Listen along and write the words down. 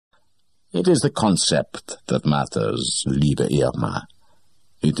It is the concept that matters, liebe Irma.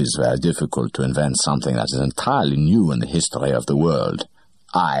 It is very difficult to invent something that is entirely new in the history of the world.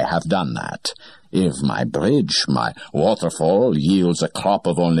 I have done that. If my bridge, my waterfall, yields a crop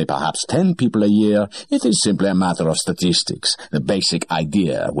of only perhaps 10 people a year, it is simply a matter of statistics. The basic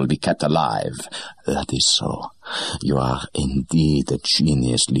idea will be kept alive. That is so. You are indeed a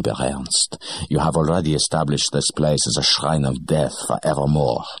genius, lieber Ernst. You have already established this place as a shrine of death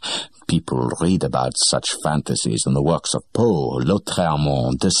forevermore. People read about such fantasies in the works of Poe,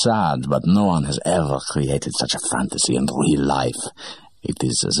 Lautréamont, de Sade, but no one has ever created such a fantasy in real life. It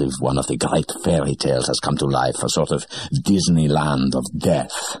is as if one of the great fairy tales has come to life, a sort of Disneyland of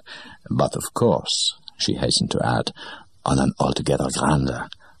death. But of course, she hastened to add, on an altogether grander,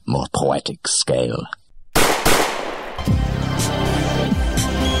 more poetic scale.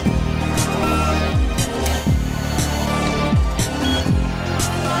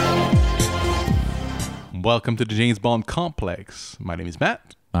 Welcome to the James Bond Complex. My name is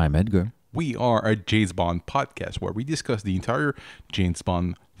Matt. I'm Edgar. We are a James Bond podcast where we discuss the entire James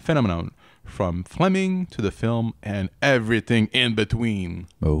Bond phenomenon, from Fleming to the film and everything in between.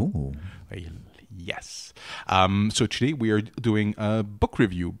 Oh. Yes. So today we are doing a book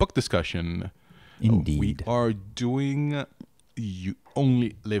review, book discussion. Indeed. We are doing You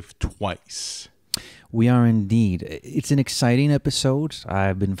Only Live Twice. We are indeed. It's an exciting episode.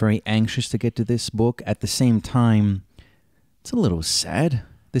 I've been very anxious to get to this book. At the same time, it's a little sad.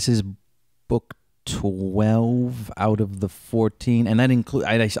 This is book 12 out of the 14, and that includes,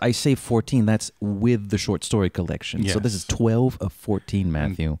 I say 14, that's with the short story collection. Yes. So this is 12 of 14,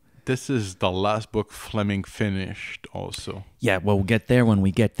 Matthew. And this is the last book Fleming finished also. Yeah, well, we'll get there when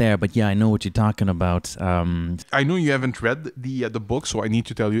we get there, but yeah, I know what you're talking about. I know you haven't read the book, so I need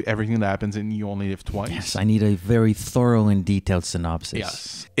to tell you everything that happens in You Only Live Twice. Yes, I need a very thorough and detailed synopsis.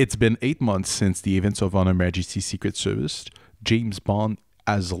 Yes. It's been 8 months since the events of On Her Majesty's Secret Service. James Bond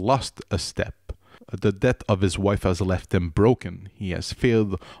has lost a step. The death of his wife has left him broken. He has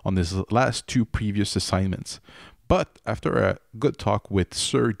failed on his last 2 previous assignments. But after a good talk with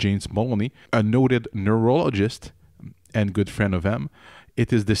Sir James Maloney, a noted neurologist and good friend of him,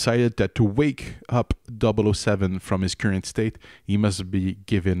 it is decided that to wake up 007 from his current state, he must be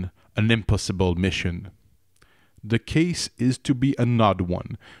given an impossible mission. The case is to be an odd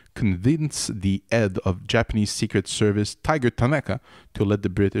one. Convince the head of Japanese Secret Service, Tiger Tanaka, to let the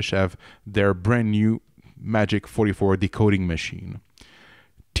British have their brand new Magic 44 decoding machine.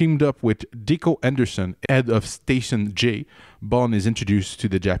 Teamed up with Deco Anderson, head of Station J, Bond is introduced to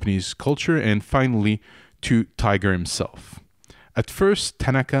the Japanese culture and finally to Tiger himself. At first,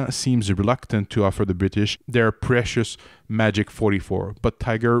 Tanaka seems reluctant to offer the British their precious Magic 44, but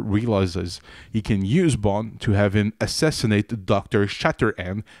Tiger realizes he can use Bond to have him assassinate Dr.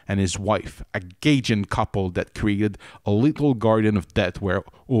 Shatterhand and his wife, a Gaijin couple that created a little garden of death where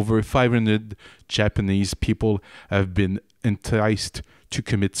over 500 Japanese people have been enticed to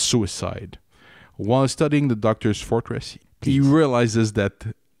commit suicide. While studying the Doctor's fortress, he realizes that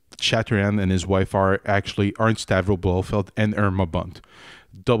Shatterhand and his wife are actually Ernst Stavro Blofeld and Irma Bunt,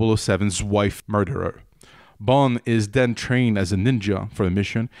 007's wife murderer. Bond is then trained as a ninja for the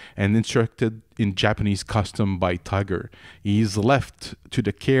mission and instructed in Japanese custom by Tiger. He is left to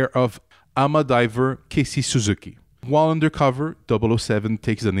the care of Ama diver Casey Suzuki. While undercover, 007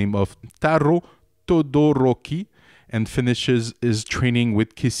 takes the name of Taro Todoroki and finishes his training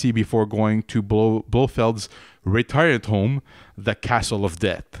with Casey before going to Blofeld's retirement home, the Castle of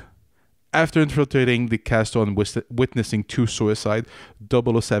Death. After infiltrating the castle and witnessing 2 suicides,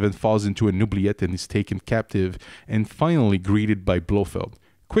 007 falls into an oubliette and is taken captive and finally greeted by Blofeld.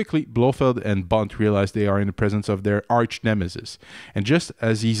 Quickly, Blofeld and Bond realize they are in the presence of their arch-nemesis. And just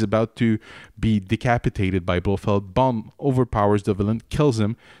as he's about to be decapitated by Blofeld, Bond overpowers the villain, kills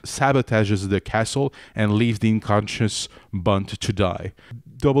him, sabotages the castle, and leaves the unconscious Bond to die.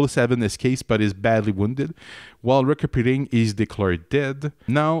 007 escapes but is badly wounded. While recuperating, he's declared dead.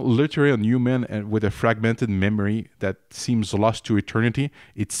 Now, literally unhuman and with a fragmented memory that seems lost to eternity,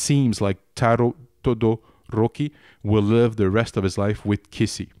 it seems like Taro Todoroki will live the rest of his life with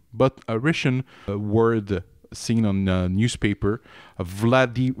Kissy. But a Russian word seen on a newspaper,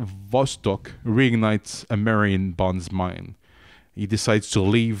 Vladivostok, reignites a memory in Bond's mind. He decides to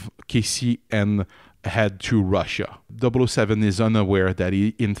leave Kissy and head to Russia. 007 is unaware that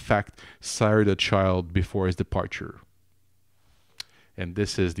he, in fact, sired a child before his departure. And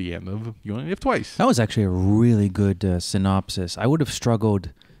this is the end of You Only Live Twice. That was actually a really good synopsis. I would have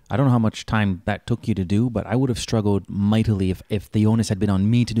struggled. I don't know how much time that took you to do, but I would have struggled mightily if the onus had been on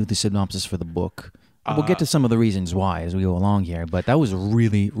me to do the synopsis for the book. We'll get to some of the reasons why as we go along here, but that was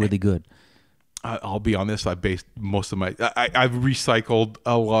really, really good. I'll be honest, I based most of my... I've recycled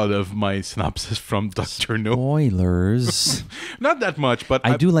a lot of my synopsis from Dr. No. Spoilers. Not that much, but...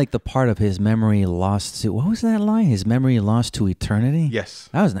 I do like the part of his memory lost to... What was that line? His memory lost to eternity? Yes.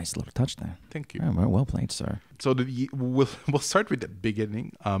 That was a nice little touch there. Thank you. Oh, well played, sir. So we'll start with the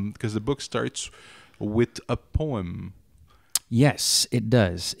beginning, because the book starts with a poem. Yes, it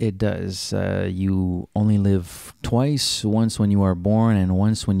does. It does. You only live twice, once when you are born and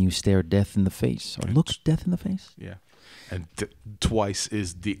once when you stare death in the face. Or look death in the face? Yeah. And twice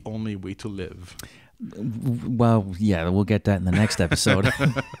is the only way to live. Well, yeah, we'll get that in the next episode.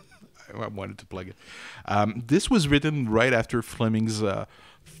 I wanted to plug it. This was written right after Fleming's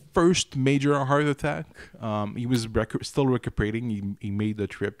first major heart attack. He was still recuperating. He made the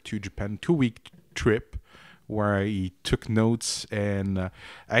trip to Japan, 2-week trip, where he took notes, and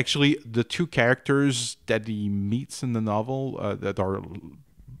actually the two characters that he meets in the novel that are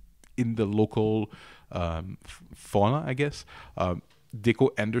in the local fauna, I guess, Deco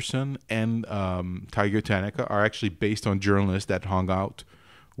Anderson and Tiger Tanaka are actually based on journalists that hung out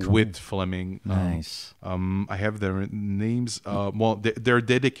with Fleming. Nice. I have their names. Well, they're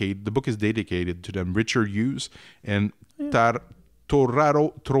dedicated. The book is dedicated to them. Richard Hughes and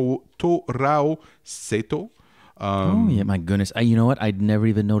Torao Seto. Oh, yeah, my goodness. You know what? I'd never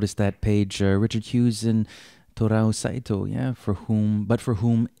even noticed that page. Richard Hughes and Torao Saito, yeah, for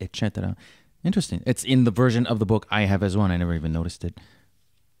whom, etc. Interesting. It's in the version of the book I have as well. I never even noticed it.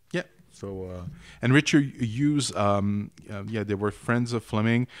 Yeah. So, and Richard Hughes, they were friends of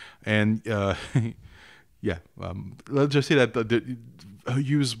Fleming. And, let's just say that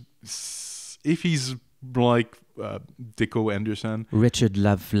Hughes, if he's like Deco Anderson. Richard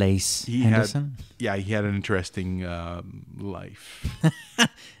Lovelace Henderson? He had an interesting life. An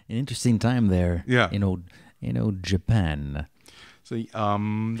interesting time there. Yeah. In old Japan. So,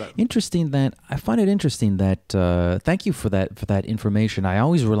 interesting that I find it interesting that thank you for that information. I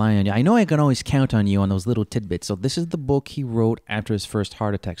always rely on you. I know I can always count on you on those little tidbits. So this is the book he wrote after his first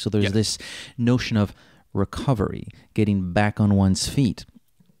heart attack. So there's this notion of recovery, getting back on one's feet.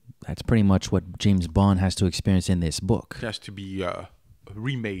 That's pretty much what James Bond has to experience in this book. It has to be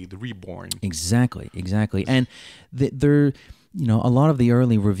remade, reborn. Exactly. And there, a lot of the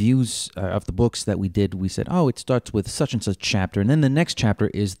early reviews of the books that we did, we said, it starts with such and such chapter, and then the next chapter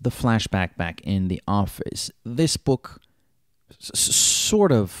is the flashback back in the office. This book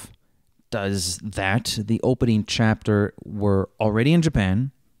sort of does that. The opening chapter, we're already in Japan.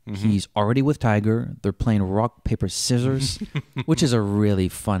 Mm-hmm. He's already with Tiger. They're playing rock, paper, scissors, which is a really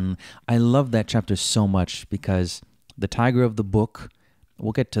fun... I love that chapter so much because the Tiger of the book,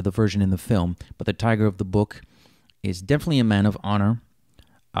 we'll get to the version in the film, but the Tiger of the book is definitely a man of honor.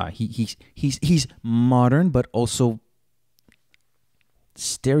 He's modern, but also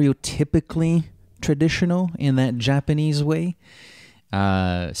stereotypically traditional in that Japanese way.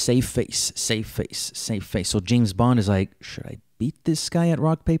 Save face. So James Bond is like, should I beat this guy at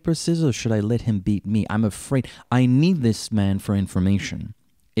rock, paper, scissors, or should I let him beat me? I'm afraid. I need this man for information.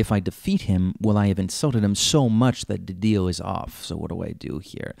 If I defeat him, will I have insulted him so much that the deal is off? So what do I do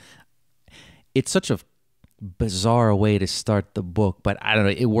here? It's such a bizarre way to start the book, but I don't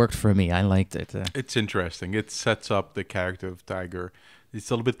know. It worked for me. I liked it. It's interesting. It sets up the character of Tiger. It's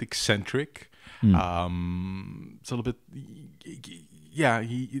a little bit eccentric. It's a little bit... Yeah,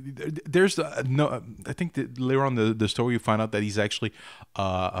 there's no. I think that later on the story you find out that he's actually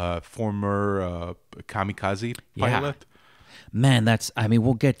a former kamikaze pilot. Man,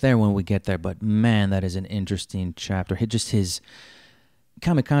 we'll get there when we get there, but man, that is an interesting chapter. His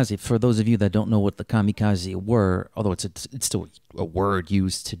kamikaze. For those of you that don't know what the kamikaze were, although it's still a word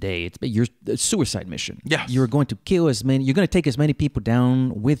used today, it's your suicide mission. Yes. You're going to kill you're going to take as many people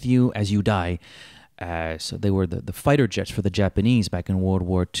down with you as you die. So they were the fighter jets for the Japanese back in World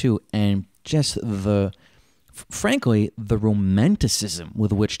War II, and just frankly, the romanticism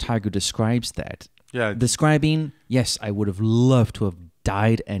with which Tiger describes that. Yeah. Describing, yes, I would have loved to have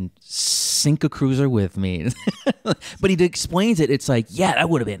died and sink a cruiser with me. But he explains it. It's like, yeah, that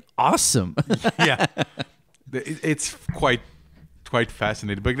would have been awesome. Yeah. It's quite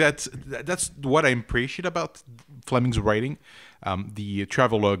fascinating. But that's what I appreciate about Fleming's writing, the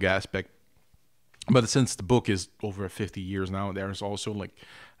travelogue aspect. But since the book is over 50 years now, there's also like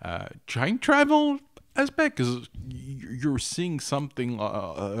time travel aspect, because you're seeing something,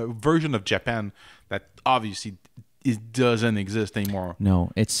 a version of Japan that obviously doesn't exist anymore.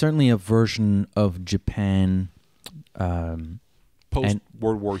 No, it's certainly a version of Japan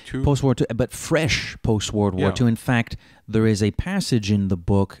post-World War II. Post-World II, but fresh post-World War II. In fact, there is a passage in the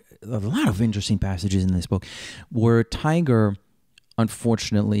book a lot of interesting passages in this book where Tiger,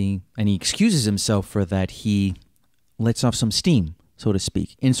 unfortunately, and he excuses himself for that, he lets off some steam, so to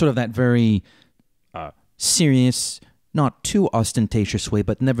speak, in sort of that very serious, not too ostentatious way,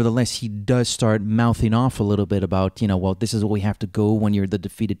 but nevertheless, he does start mouthing off a little bit about, well, this is where we have to go when you're the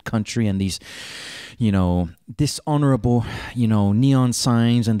defeated country, and these, dishonorable, neon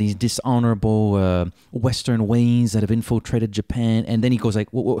signs and these dishonorable Western ways that have infiltrated Japan. And then he goes like,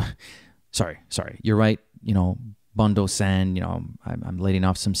 whoa, sorry, you're right, Bondo-san, I'm letting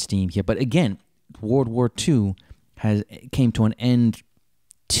off some steam here. But again, World War II came to an end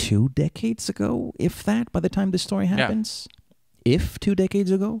 2 decades ago, if that, by the time this story happens. Yeah. If 2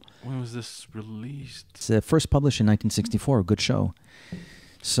 decades ago. When was this released? It's first published in 1964. A good show.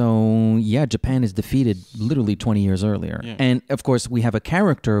 So, yeah, Japan is defeated literally 20 years earlier. Yeah. And, of course, we have a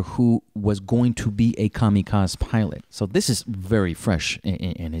character who was going to be a kamikaze pilot. So this is very fresh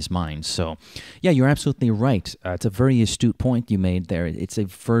in his mind. So, yeah, you're absolutely right. It's a very astute point you made there. It's a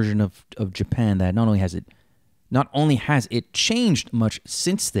version of Japan that not only has it changed much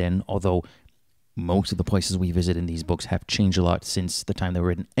since then, although most of the places we visit in these books have changed a lot since the time they were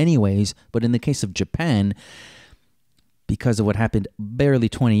written anyways, but in the case of Japan, because of what happened barely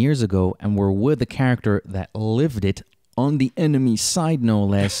 20 years ago, and we're with the character that lived it on the enemy side, no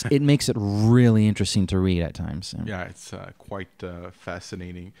less, it makes it really interesting to read at times. Yeah, it's quite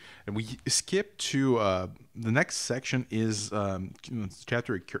fascinating. And we skip to the next section is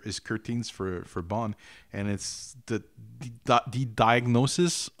chapter is curtains for Bond, and it's the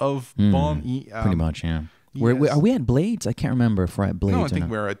diagnosis of Bond. Pretty much, yeah. Are we at Blades? I can't remember if we're at Blades. No, I think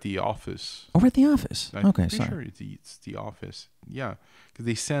we're at the office. Oh, we're at the office. Okay, sorry. Sure it's the office. Yeah, because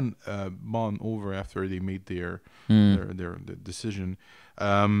they sent Bond over after they made their decision.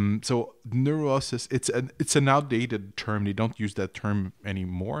 So neurosis, it's an outdated term. They don't use that term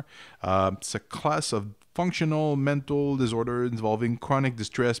anymore. It's a class of functional mental disorder involving chronic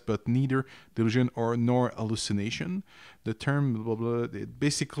distress, but neither delusion nor hallucination. The term blah blah. It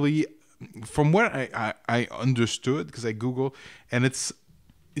basically, from what I understood, because I Google, and it's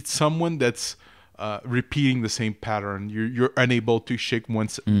someone that's repeating the same pattern. You're unable to shake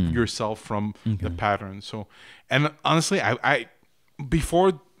yourself from the pattern. So, and honestly, I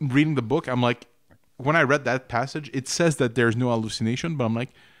before reading the book, I'm like, when I read that passage, it says that there's no hallucination, but I'm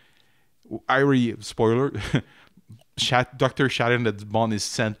like, I already spoiler. Dr. Shatton that Bond is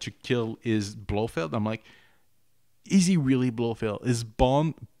sent to kill is Blofeld. I'm like, is he really Blofeld? Is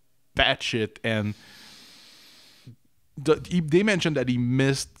Bond batshit? And they mentioned that he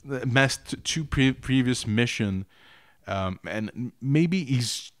missed 2 previous mission, and maybe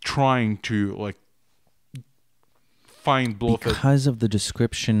he's trying to find Blofeld because of the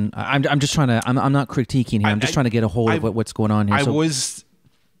description. I'm just trying to. I'm not critiquing here. I'm just trying to get a hold of what's going on here.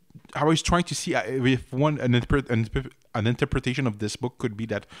 I was trying to see if an interpretation of this book could be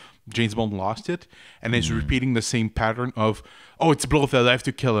that James Bond lost it and is repeating the same pattern of, oh, it's Blofeld, I have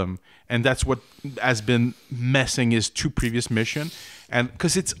to kill him. And that's what has been messing his 2 previous mission. And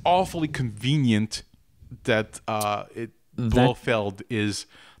because it's awfully convenient that Blofeld is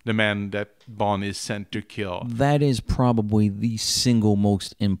the man that Bond is sent to kill. That is probably the single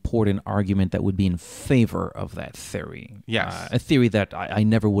most important argument that would be in favor of that theory. Yes. A theory that I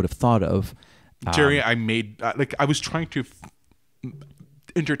never would have thought of. Theory I made, I was trying to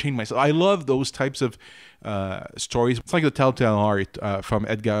entertain myself. I love those types of stories. It's like the Telltale Heart from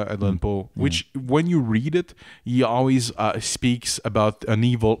Edgar Allan Poe, which when you read it, he always speaks about an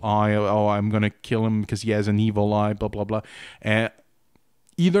evil eye. Oh, I'm going to kill him because he has an evil eye, blah, blah, blah. And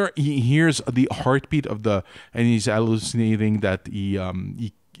either he hears the heartbeat of and he's hallucinating that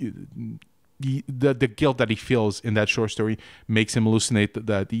the guilt that he feels in that short story makes him hallucinate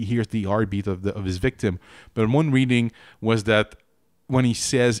that he hears the heartbeat of his victim. But one reading was that when he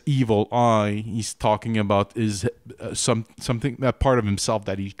says evil eye, he's talking about something, that part of himself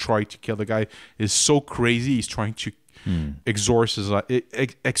that he tried to kill the guy is so crazy he's trying to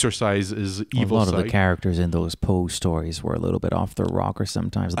exorcise his evil side. A lot of the characters in those Poe stories were a little bit off their rocker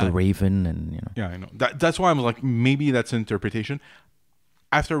sometimes. The Raven and Yeah, I know. That's why I'm like, maybe that's an interpretation.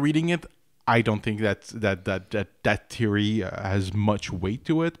 After reading it, I don't think that theory has much weight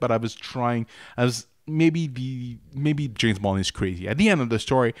to it. But I was trying. Maybe James Bond is crazy. At the end of the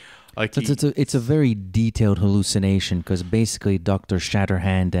story, it's a very detailed hallucination because basically Dr.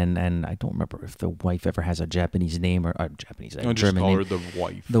 Shatterhand and I don't remember if the wife ever has a Japanese name or a Japanese name. Just call her the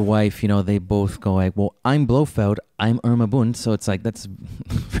wife. The wife, they both go like, well, I'm Blofeld, I'm Irma Bund, so it's like that's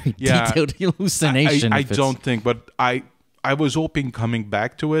very detailed hallucination. I don't think, but I was hoping coming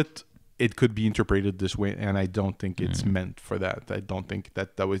back to it it could be interpreted this way, and I don't think it's meant for that. I don't think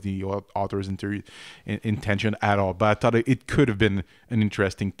that was the author's intention at all. But I thought it could have been an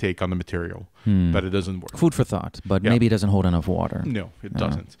interesting take on the material, but it doesn't work. Food for thought, but maybe it doesn't hold enough water. No, it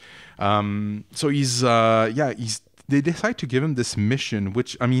doesn't. So they decide to give him this mission,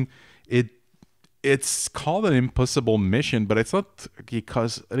 which, I mean, it's called an impossible mission, but it's not,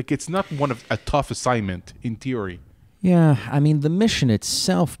 because it's not a tough assignment in theory. Yeah, I mean, the mission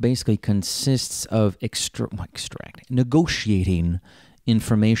itself basically consists of negotiating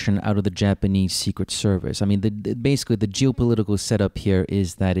information out of the Japanese Secret Service. I mean, basically the geopolitical setup here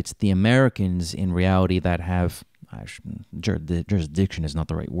is that it's the Americans in reality that have, jurisdiction is not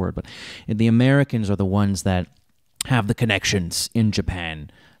the right word, but the Americans are the ones that have the connections in Japan,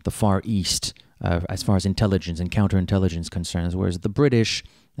 the Far East, as far as intelligence and counterintelligence concerns, whereas the British,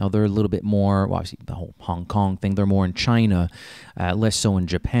 now they're a little bit more, well, obviously the whole Hong Kong thing, they're more in China, less so in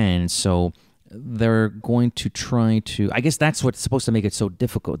Japan. So they're going to try to, I guess that's what's supposed to make it so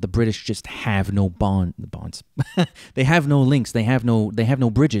difficult. The British just have no bonds. They have no links. They have no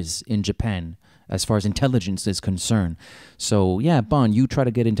bridges in Japan as far as intelligence is concerned. So yeah, Bond, you try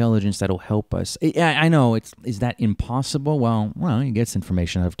to get intelligence that'll help us. I know, is that impossible? Well, he gets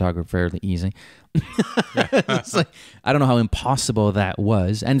information out of Tiger fairly easy. It's like, I don't know how impossible that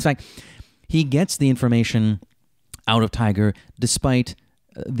was. And in fact, he gets the information out of Tiger despite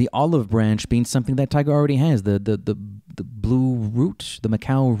the olive branch being something that Tiger already has, the blue root, the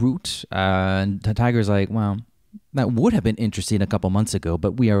Macau root. And Tiger's like, well, that would have been interesting a couple months ago,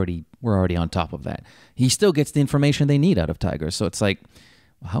 but we're already on top of that. He still gets the information they need out of Tiger. So it's like,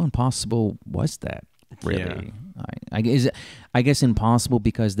 how impossible was that, really? Yeah. I guess impossible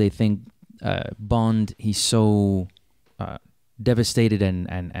because they think Bond, he's so devastated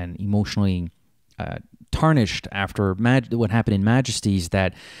and emotionally tarnished after what happened in Majesty's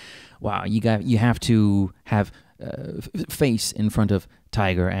that, wow, you have to have face in front of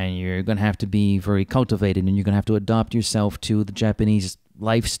Tiger, and you're going to have to be very cultivated, and you're going to have to adopt yourself to the Japanese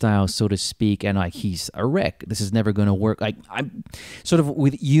lifestyle, so to speak, and like, he's a wreck. This is never going to work. Like, I'm sort of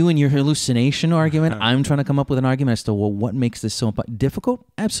with you and your hallucination argument, I'm trying to come up with an argument as to, well, what makes this so difficult?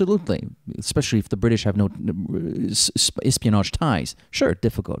 Absolutely. Especially if the British have no espionage ties. Sure,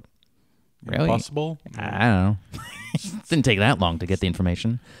 difficult. Really? Impossible? I don't know. It didn't take that long to get the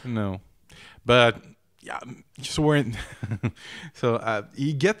information. No. But yeah, so we're in. So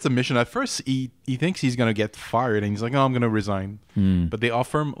he gets the mission. At first, he thinks he's gonna get fired, and he's like, "Oh, I'm gonna resign." But they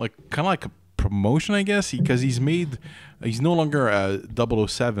offer him kind of like a promotion, I guess, because he's no longer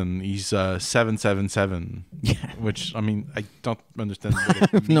 007. He's 777. Yeah. Which, I mean, I don't understand. I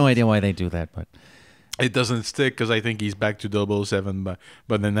have no idea why they do that, but it doesn't stick because I think he's back to 007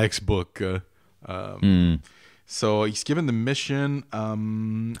 by the next book. So he's given the mission.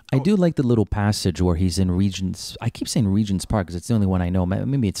 I do like the little passage where he's in Regent's. I keep saying Regent's Park because it's the only one I know.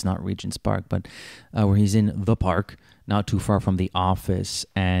 Maybe it's not Regent's Park, but where he's in the park, not too far from the office.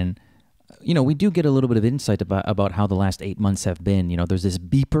 And, we do get a little bit of insight about how the last 8 months have been. There's this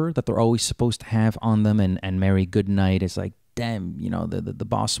beeper that they're always supposed to have on them. And Mary Goodnight is like, damn, the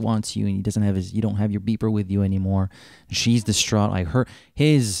boss wants you and he doesn't have you don't have your beeper with you anymore. She's distraught. Like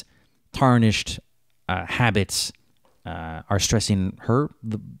his tarnished habits are stressing her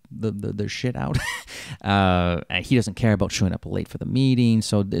the shit out. And he doesn't care about showing up late for the meeting.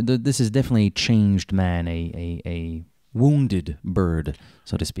 So this is definitely a changed man, a wounded bird,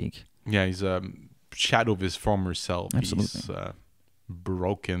 so to speak. Yeah, he's a shadow of his former self. Absolutely. He's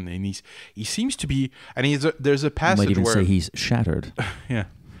broken, and he seems to be. And there's a passage you might even where say he's shattered. Yeah.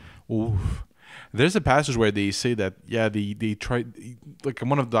 Oof. There's a passage where they say that they tried, like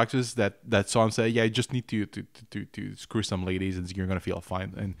one of the doctors that saw him say, you just need to screw some ladies and you're gonna feel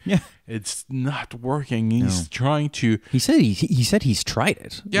fine, and it's not working. He's trying to. He said he's tried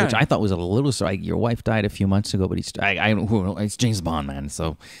it, which I thought was a little. So your wife died a few months ago, but it's James Bond, man.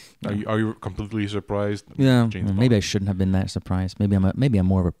 So are you completely surprised? Yeah, maybe I shouldn't have been that surprised. Maybe I'm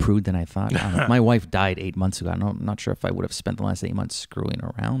more of a prude than I thought. I don't know. My wife died 8 months ago. I'm not sure if I would have spent the last 8 months screwing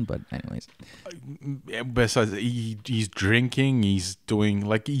around, but anyways. Besides, he's drinking. He's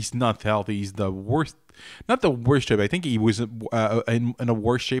doing he's not healthy. He's the worst. Not the worst shape. I think he was in a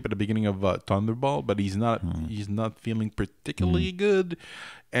worse shape at the beginning of Thunderball, but he's not. He's not feeling particularly good,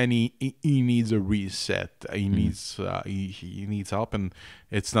 and he needs a reset. He needs he needs help, and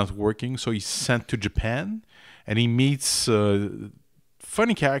it's not working. So he's sent to Japan, and he meets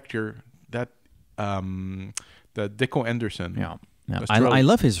funny character that Deco Anderson. Yeah. No, I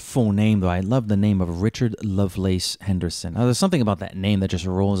love his full name, though. I love the name of Richard Lovelace Henderson. There's something about that name that just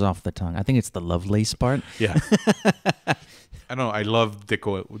rolls off the tongue. I think it's the Lovelace part. Yeah. I don't know. I love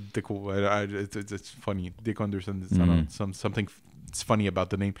Dicko. It's funny. Dick Henderson. I don't know, something. It's funny about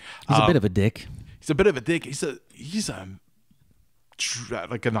the name. He's a bit of a dick. He's a bit of a dick. He's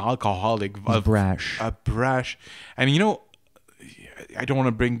like an alcoholic. He's brash. Brash. And I don't want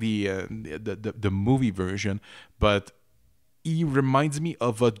to bring the movie version, but he reminds me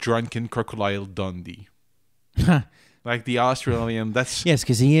of a drunken Crocodile Dundee. Like the Australian. Yes,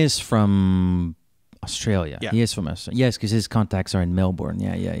 because he is from Australia. Yeah. He is from Australia. Yes, because his contacts are in Melbourne.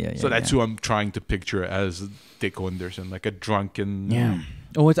 Yeah. So that's who I'm trying to picture as Dick Henderson, like a drunken. Yeah.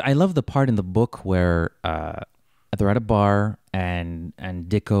 Oh, I love the part in the book where they're at a bar and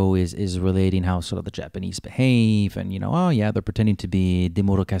Dicko is relating how sort of the Japanese behave, and they're pretending to be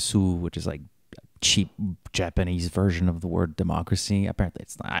demorokasu, which is like cheap Japanese version of the word democracy. Apparently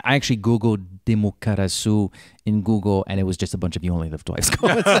it's not. I actually Googled demokarasu in Google, and it was just a bunch of "you only live twice." So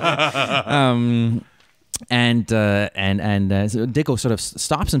Dicko sort of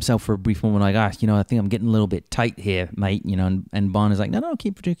stops himself for a brief moment, like, I think I'm getting a little bit tight here, mate. And Bond is like, no,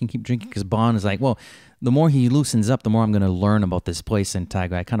 keep drinking, because Bond is like, well, the more he loosens up, the more I'm going to learn about this place in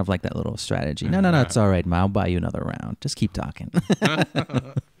Tiger. I kind of like that little strategy. No, it's all right, man. I'll buy you another round. Just keep talking.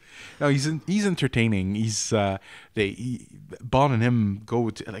 No, he's entertaining. Bond and him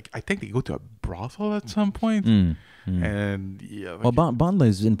go to, I think they go to a brothel at some point. And yeah. Well, Bond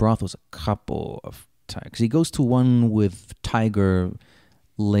lives in brothels a couple of times, because he goes to one with Tiger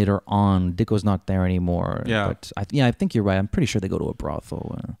later on. Dicko's not there anymore. Yeah. But I think you're right. I'm pretty sure they go to a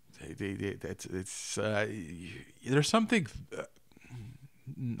brothel. There's something a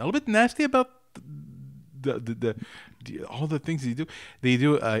little bit nasty about the all the things they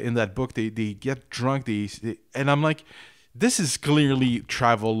do in that book. They get drunk. And I'm like, this is clearly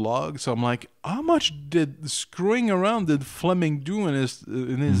travel log. So I'm like, how much screwing around did Fleming do in his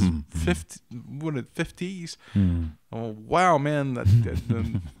 50s? Oh wow, man!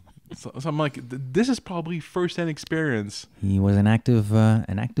 So I'm like, this is probably first-hand experience. He was an active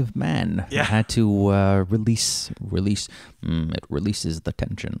man. Yeah. He had to release. It releases the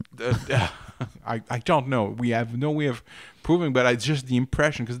tension. I don't know. We have no way of proving, but it's just the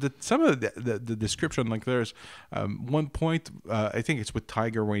impression, because some of the description, like there's one point, I think it's with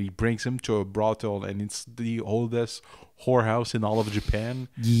Tiger, when he brings him to a brothel, and it's the oldest whorehouse in all of Japan.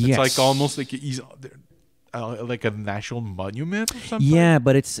 Yes. It's like almost like he's like a national monument or something. Yeah,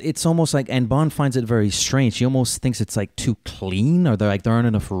 but it's almost like, and Bond finds it very strange. He almost thinks it's like too clean, or there aren't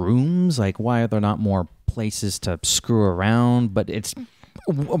enough rooms. Like, why are there not more places to screw around? But it's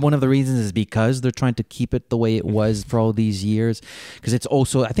one of the reasons is because they're trying to keep it the way it was for all these years. Because it's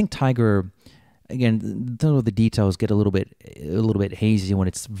also, I think Tiger, again, some of the details get a little bit hazy when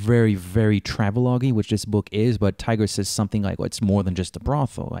it's very, very travelogue-y, which this book is. But Tiger says something like, well, it's more than just a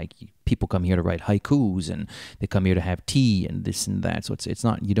brothel. Like, people come here to write haikus, and they come here to have tea and this and that. So it's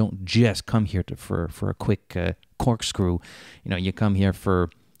not, you don't just come here for a quick corkscrew. You come here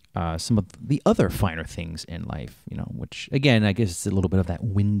for some of the other finer things in life, which, again, I guess it's a little bit of that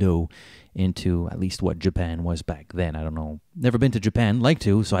window into at least what Japan was back then. I don't know. Never been to Japan, like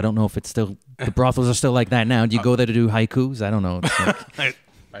to, so I don't know if it's still, the brothels are still like that now. Do you go there to do haikus? I don't know.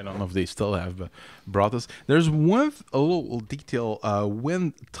 I don't know if they still have brothels. There's a little detail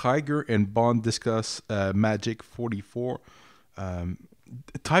when Tiger and Bond discuss Magic 44.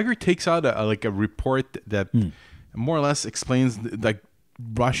 Tiger takes out a report that more or less explains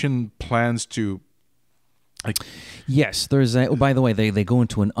Russian plans to, yes, there's by the way, they go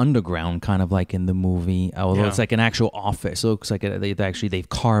into an underground, kind of like in the movie, although it's like an actual office. It looks like they've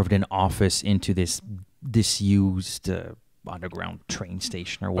carved an office into this disused underground train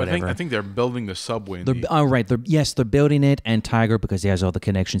station or whatever. I think they're building the subway. They're building it, and Tiger, because he has all the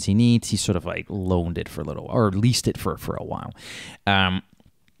connections he needs, he sort of like loaned it for a little, or leased it for a while.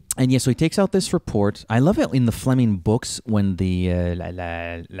 So he takes out this report. I love it in the Fleming books when the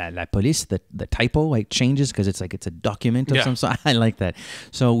la police, the typo changes, because it's a document of some sort. I like that.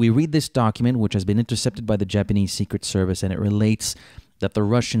 So we read this document, which has been intercepted by the Japanese Secret Service, and it relates that the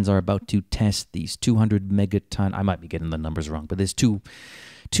Russians are about to test these 200 megaton. I might be getting the numbers wrong, but there's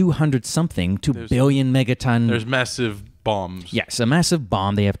 200 something, 2 billion megaton. There's massive bombs. Yes, a massive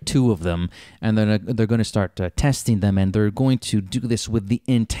bomb. They have 2 of them, and they're going to start testing them, and they're going to do this with the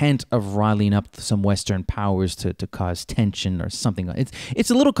intent of riling up some Western powers to cause tension or something.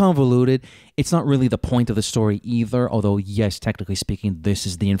 It's a little convoluted. It's not really the point of the story either, although, yes, technically speaking, this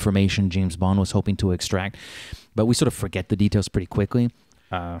is the information James Bond was hoping to extract, but we sort of forget the details pretty quickly.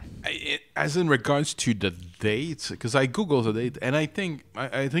 As in regards to the dates, because I googled the date, and I think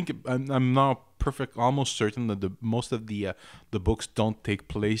I'm now almost certain that most of the books don't take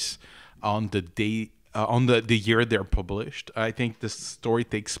place on the day on the year they're published. I think the story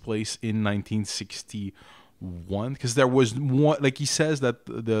takes place in 1961, because there was one, like he says that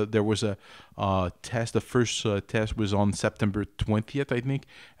there was a test. The first test was on September 20th, I think,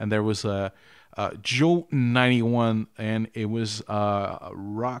 and there was a Joe 91, and it was a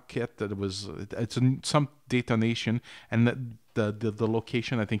rocket that was some detonation, and the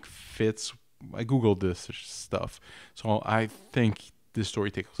location I think fits. I googled this stuff, so I think this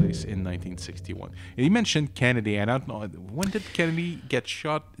story takes place in 1961. And he mentioned Kennedy, and I don't know, when did Kennedy get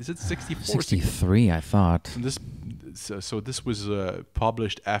shot? Is it 64? 63, I thought. So this was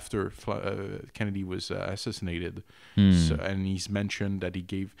published after Kennedy was assassinated. So, and he's mentioned that he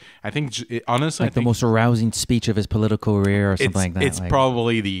gave, I think, honestly, like the most arousing speech of his political career or something like that. It's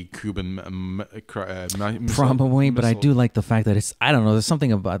probably the Cuban probably, but I do like the fact that it's, I don't know, there's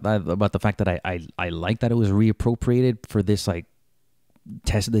something about the fact that I like that it was reappropriated for this, like,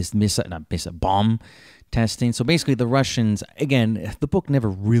 bomb testing. So basically the Russians, again, the book never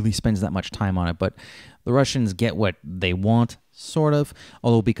really spends that much time on it, but the Russians get what they want, sort of,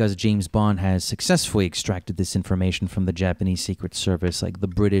 although because James Bond has successfully extracted this information from the Japanese Secret Service, like the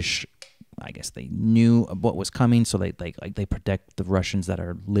British, I guess they knew what was coming, so they protect the Russians that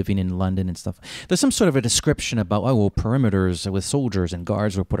are living in London and stuff. There's some sort of a description about, perimeters with soldiers and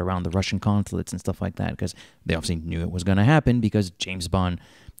guards were put around the Russian consulates and stuff like that, because they obviously knew it was going to happen, because James Bond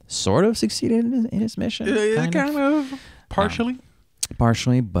sort of succeeded in his mission. Kind of. Partially.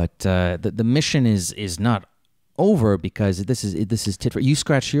 Partially, but the mission is not over, because this is tit for, you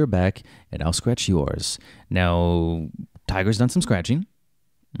scratch your back and I'll scratch yours. Now, Tiger's done some scratching.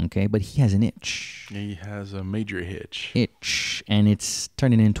 Okay, but he has an itch. He has a major itch, and it's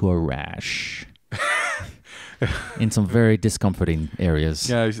turning into a rash in some very discomforting areas.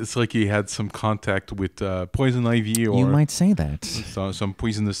 Yeah, it's like he had some contact with poison ivy, or you might say that. Some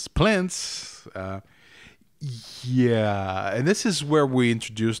poisonous plants. Yeah, and this is where we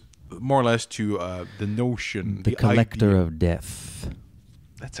introduced more or less to the notion, the collector idea of death.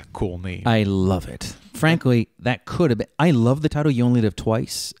 That's a cool name. I love it. Frankly, that could have been... I love the title, You Only Live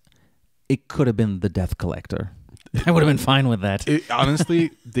Twice. It could have been The Death Collector. I would have been fine with that.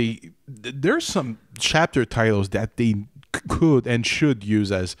 Honestly, there's some chapter titles that they could and should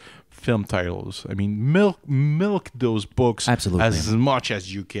use as film titles. I mean, milk those books absolutely as much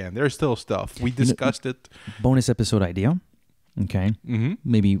as you can. There's still stuff. We discussed it. Bonus episode idea. Okay. Mm-hmm.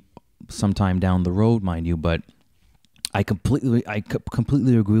 Maybe sometime down the road, mind you, but... I completely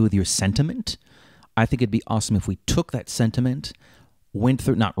agree with your sentiment. I think it'd be awesome if we took that sentiment, went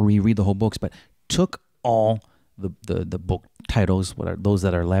through, not reread the whole books, but took all the book titles, what are those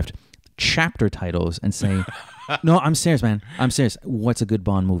that are left, chapter titles, and say, no, I'm serious, man. I'm serious. What's a good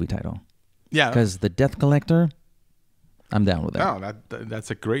Bond movie title? Yeah. Because The Death Collector, I'm down with that. Oh,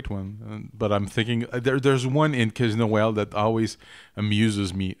 that's a great one. But I'm thinking, there's one in Casino Royale that always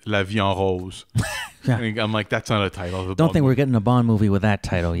amuses me, La Vie en Rose. Yeah. I'm like, that's not a title. Don't think we're getting a Bond movie with that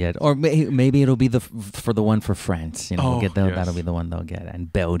title yet. Or maybe it'll be for the one for France. You know, yes. That'll be the one they'll get.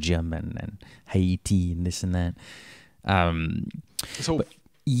 And Belgium and Haiti and this and that. But,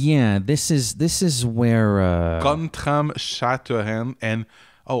 yeah, this is where... Gontram Chatterhand and...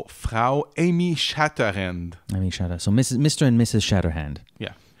 Oh, Frau Amy Shatterhand. So Mr. and Mrs. Shatterhand.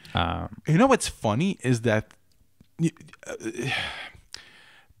 Yeah. You know what's funny is that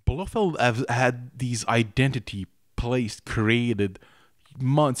Blofeld have had these identity created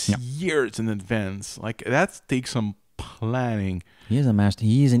months, years in advance. Like, that takes some planning. He is a master.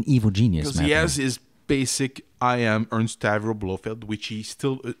 He is an evil genius. Because he has his basic, I am Ernst Stavro Blofeld, which he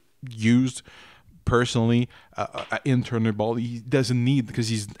still used personally in Turnerball. He doesn't need, because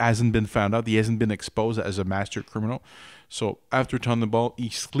he hasn't been found out, he hasn't been exposed as a master criminal. So after Turnerball, he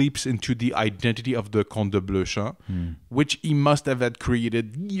sleeps into the identity of the Comte de Bleuchamp, which he must have had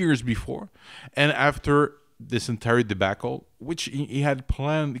created years before. And after this entire debacle, which he had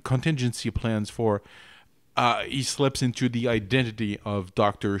contingency plans for, he slips into the identity of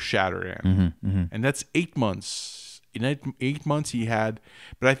Dr. Shatterhand. And that's 8 months. In 8 months he had,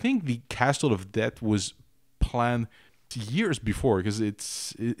 but I think the Castle of Death was planned years before, because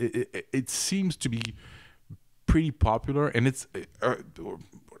it seems to be pretty popular, and it's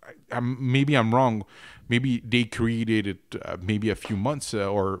maybe I'm wrong. Maybe they created it maybe a few months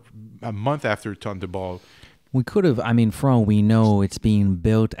or a month after Thunderball. We could have, I mean, for all we know, it's being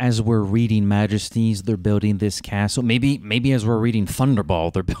built as we're reading Majesties, they're building this castle. Maybe as we're reading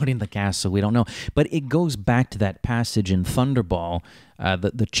Thunderball, they're building the castle. We don't know. But it goes back to that passage in Thunderball,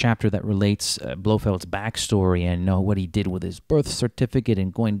 the chapter that relates Blofeld's backstory and what he did with his birth certificate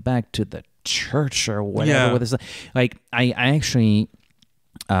and going back to the church or whatever. With his, like, I actually,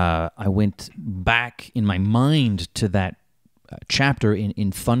 I went back in my mind to that chapter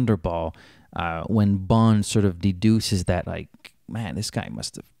in Thunderball, when Bond sort of deduces that, like, man, this guy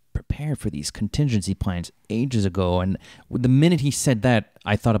must have prepared for these contingency plans ages ago. And the minute he said that,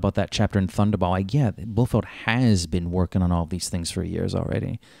 I thought about that chapter in Thunderball. Like, yeah, Blofeld has been working on all these things for years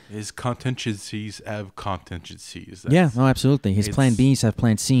already. His contingencies have contingencies. Absolutely. His plan Bs have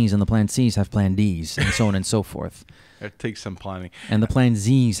plan Cs, and the plan Cs have plan Ds, and so on and so forth. It takes some planning. And the plan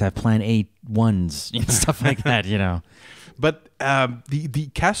Zs have plan A1s and stuff like that, But the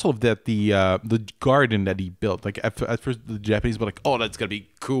castle of that, the garden that he built, like at first the Japanese were like, oh, that's gonna be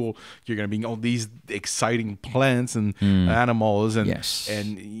cool. You're gonna be all these exciting plants and animals,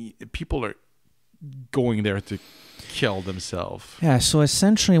 and people are going there to kill themselves. Yeah. So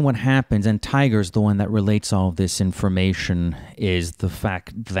essentially, what happens, and Tiger's the one that relates all of this information, is the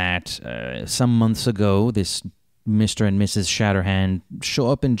fact that some months ago, this Mr. and Mrs. Shatterhand show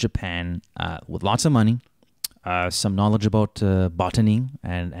up in Japan with lots of money. Some knowledge about botany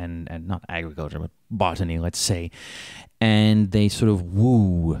and not agriculture, but botany, let's say. And they sort of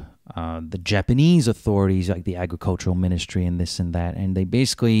woo the Japanese authorities, like the agricultural ministry and this and that. And they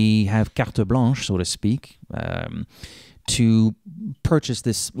basically have carte blanche, so to speak, to purchase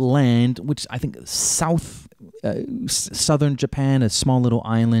this land, which I think southern Japan, a small little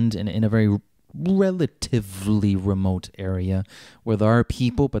island in a very relatively remote area where there are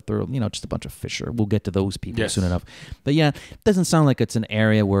people, but they're just a bunch of fisher. We'll get to those people soon enough. But yeah, it doesn't sound like it's an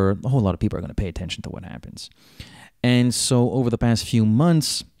area where a whole lot of people are going to pay attention to what happens. And so over the past few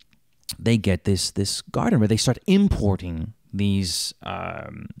months, they get this garden where they start importing these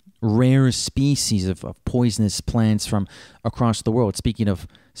rare species of poisonous plants from across the world. Speaking of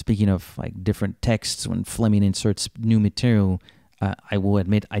like different texts, when Fleming inserts new material, I will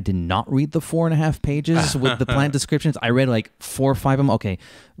admit I did not read the 4.5 pages with the plant descriptions. I read like 4 or 5 of them. Okay,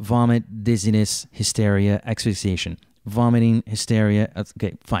 vomit, dizziness, hysteria, asphyxiation. Vomiting, hysteria.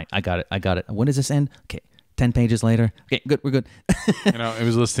 Okay, fine. I got it. When does this end? Okay, 10 pages later. Okay, good. We're good. I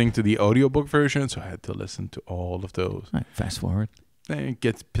was listening to the audiobook version, so I had to listen to all of those. All right, fast forward. And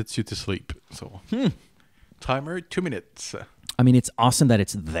it puts you to sleep. So, timer 2 minutes. I mean, it's awesome that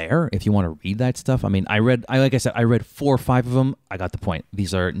it's there if you want to read that stuff. I mean, like I said, I read 4 or 5 of them. I got the point.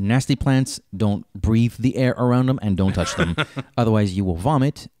 These are nasty plants. Don't breathe the air around them and don't touch them. Otherwise, you will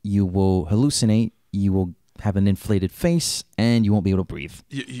vomit, you will hallucinate, you will have an inflated face, and you won't be able to breathe.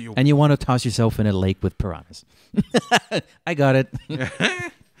 And you want to toss yourself in a lake with piranhas. I got it.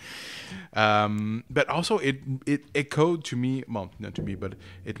 But also it echoed to me, well, not to me, but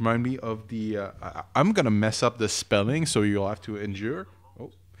it reminded me of the I'm gonna mess up the spelling, so you'll have to endure.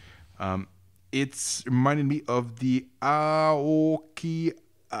 It's reminded me of the Aokigahara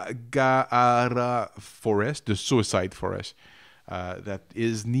forest, the suicide forest, that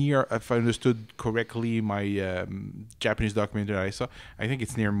is near, if I understood correctly, my Japanese documentary I saw, I think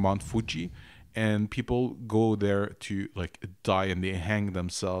it's near Mount Fuji. And people go there to like die, and they hang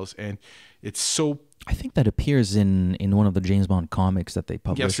themselves, and it's so. I think that appears in one of the James Bond comics that they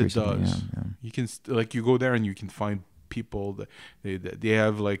published. Yes, it does. Yeah. You can you go there and you can find people that they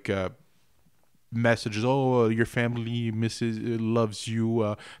have like messages. Oh, your family loves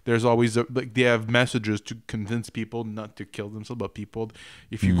you. There's always like they have messages to convince people not to kill themselves, but people.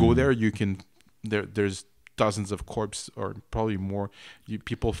 If you go there, you can. There's dozens of corpses, or probably more.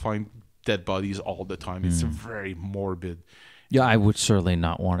 People find dead bodies all the time. It's very morbid. Yeah, I would certainly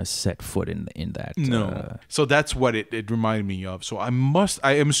not want to set foot in that. No. So that's what it reminded me of. So I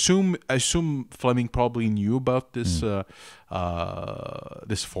assume Fleming probably knew about this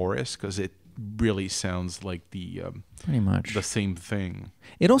this forest, because it really sounds like pretty much the same thing.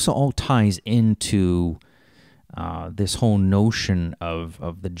 It also all ties into this whole notion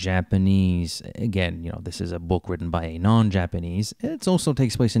of the Japanese. Again, this is a book written by a non-Japanese. It also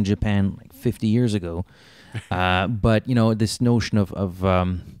takes place in Japan like 50 years ago. But, this notion of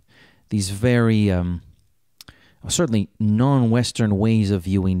these very certainly non-Western ways of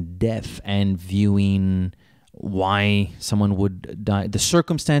viewing death and viewing why someone would die, the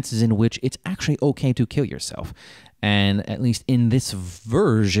circumstances in which it's actually okay to kill yourself. And at least in this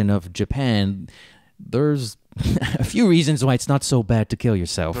version of Japan, there's a few reasons why it's not so bad to kill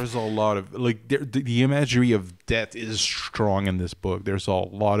yourself. There's a lot of like the imagery of death is strong in this book. There's a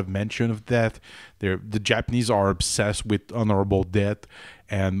lot of mention of death. The Japanese are obsessed with honorable death,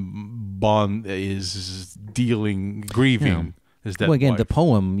 and Bond is grieving. His dead well, again, wife. the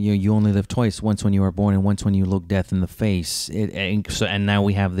poem, you only live twice, once when you are born and once when you look death in the face. And now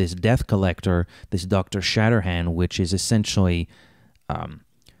we have this death collector, this Dr. Shatterhand, which is essentially,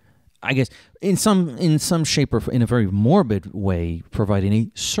 I guess, in some shape or in a very morbid way, providing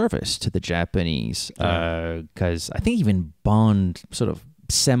a service to the Japanese. Because I think even Bond sort of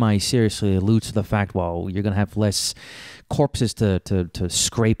semi-seriously alludes to the fact, well, you're going to have less corpses to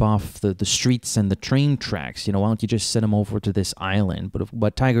scrape off the streets and the train tracks. Why don't you just send them over to this island?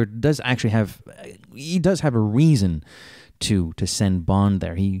 But Tiger does actually have a reason to send Bond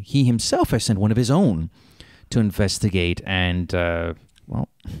there. He himself has sent one of his own to investigate, and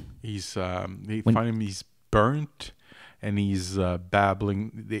he's they find him. He's burnt, and he's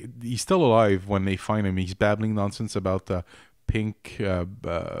babbling. He's still alive when they find him. He's babbling nonsense about the pink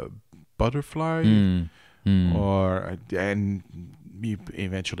butterfly. And he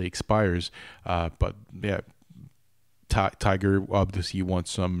eventually expires. But yeah, Tiger obviously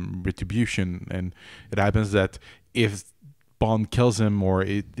wants some retribution, and it happens that if Bond kills him or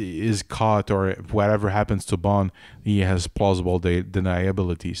it is caught or whatever happens to Bond, he has plausible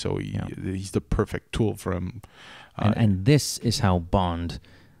deniability. So he's the perfect tool for him. And this is how Bond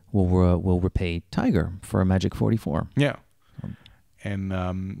will repay Tiger for a Magic 44. Yeah.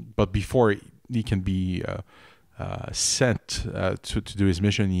 And but before he can be sent to do his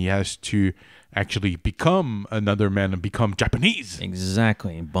mission, he has to actually become another man and become Japanese.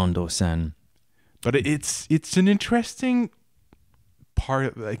 Exactly, Bondo-san. But it's an interesting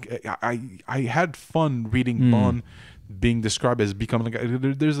part. Like I had fun reading Bond being described as becoming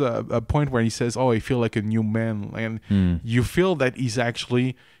like. There's a point where he says, "Oh, I feel like a new man," and you feel that he's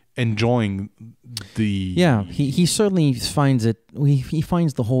actually enjoying the he certainly finds it. He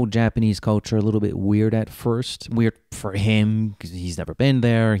finds the whole Japanese culture a little bit weird at first. Weird for him because he's never been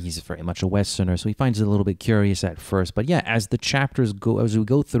there. He's very much a Westerner, so he finds it a little bit curious at first. But yeah, as we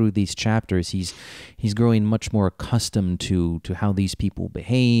go through these chapters, he's growing much more accustomed to how these people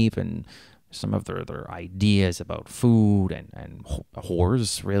behave and some of their ideas about food and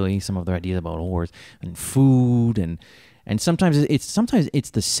whores. Really, some of their ideas about whores and food and sometimes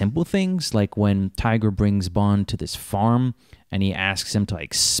it's the simple things, like when Tiger brings Bond to this farm and he asks him to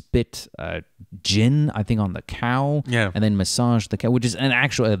like spit gin, I think, on the cow, and then massage the cow, which is an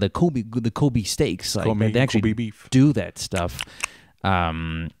actual the Kobe steaks, like they actually Kobe beef. do that stuff.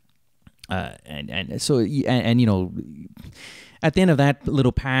 And so at the end of that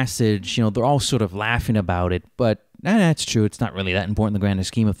little passage, they're all sort of laughing about it, but that's true. It's not really that important in the grander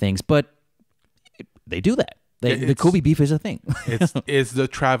scheme of things, but they do that. The Kobe beef is a thing. it's the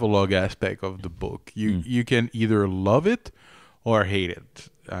travelogue aspect of the book. You can either love it or hate it.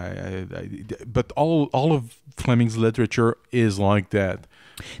 But all of Fleming's literature is like that.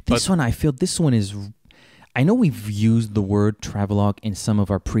 This one is. I know we've used the word travelogue in some of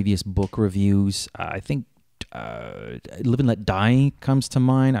our previous book reviews. I think Live and Let Die comes to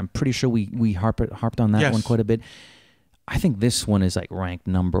mind. I'm pretty sure we harped on that one quite a bit. I think this one is like ranked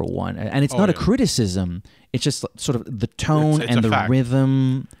number one, and it's not a criticism. It's just sort of the tone and the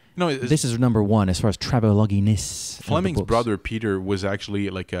rhythm. No, this is number one as far as traveloginess. Fleming's brother Peter was actually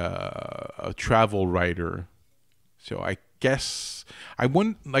like a travel writer, so I guess I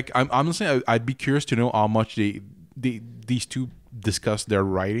wouldn't like. Honestly, I'd be curious to know how much these two discuss their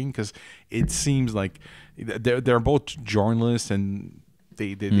writing, because it seems like they're both journalists and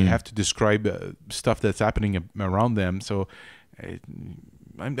they have to describe stuff that's happening around them. So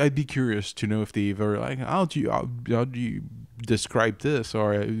I'd be curious to know if they ever like, how do you describe this,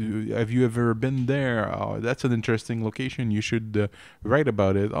 or have you ever been there? Oh, that's an interesting location. You should write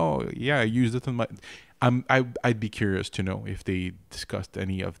about it. Oh yeah, I used it in my. I'd be curious to know if they discussed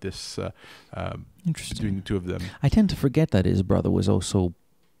any of this between the two of them. I tend to forget that his brother was also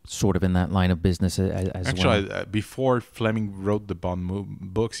sort of in that line of business as Actually, well. Before Fleming wrote the Bond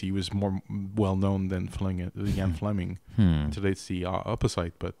books, he was more well known than Ian Fleming. Today it's the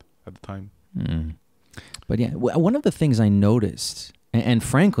opposite, but at the time. But yeah, one of the things I noticed, and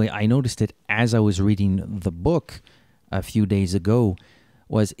frankly, I noticed it as I was reading the book a few days ago,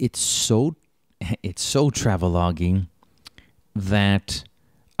 was it's so traveloguing that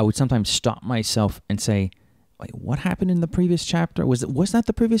I would sometimes stop myself and say, wait, what happened in the previous chapter? Was that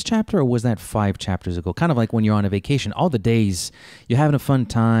the previous chapter, or was that 5 chapters ago? Kind of like when you're on a vacation, all the days you're having a fun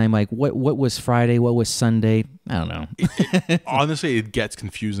time. Like what was Friday? What was Sunday? I don't know. Honestly, it gets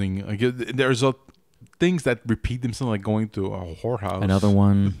confusing. Like things that repeat themselves, like going to a whorehouse. Another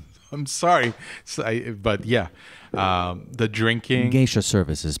one. I'm sorry, but yeah, the drinking. Geisha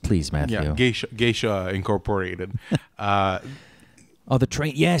services, please, Matthew. Yeah, Geisha Incorporated. Oh, the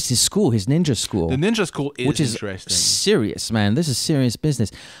train. Yes, his school, his ninja school. The ninja school is which is interesting. Serious, man. This is serious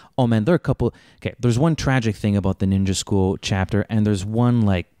business. Oh, man, there are a couple. Okay, there's one tragic thing about the ninja school chapter, and there's one,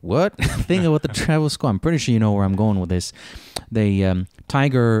 like, what? thing about the travel school. I'm pretty sure you know where I'm going with this.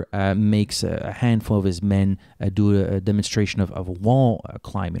 Tiger makes a handful of his men do a demonstration of wall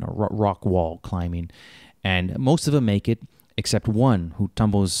climbing, or rock wall climbing. And most of them make it, except one who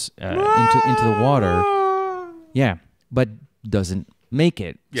tumbles into the water. Yeah, but doesn't make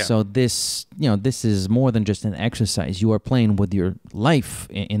it. Yeah. So this is more than just an exercise. You are playing with your life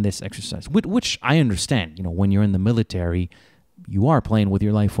in this exercise, which I understand. When you're in the military, you are playing with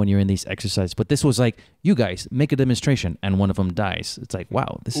your life when you're in these exercises. But this was like, you guys make a demonstration, and one of them dies. It's like,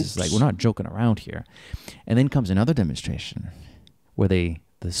 wow, this is like, we're not joking around here. And then comes another demonstration where the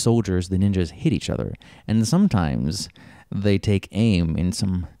soldiers, the ninjas, hit each other, and sometimes they take aim in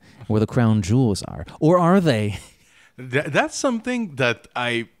where the crown jewels are, or are they? That's something that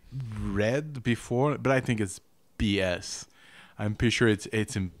I read before, but I think it's BS. I'm pretty sure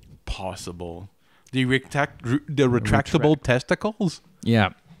it's impossible. The retractable testicles?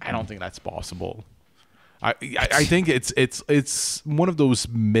 Yeah, I don't think that's possible. I think it's one of those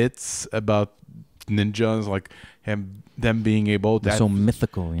myths about ninjas, like them being able to so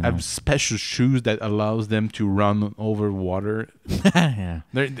mythical, have special shoes that allows them to run over water. Yeah.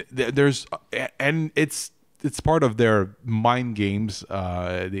 There's and it's part of their mind games.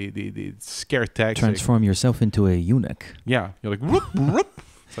 The scare tactics. Transform yourself into a eunuch. Yeah, you're like whoop, whoop.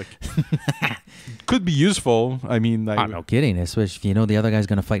 It's like could be useful. I mean, like, I'm no kidding. Especially if you know the other guy's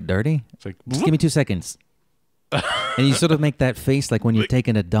gonna fight dirty. It's like just give me 2 seconds. And you sort of make that face like when you're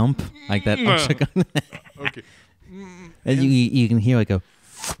taking a dump, like that. Okay. And you can hear like a.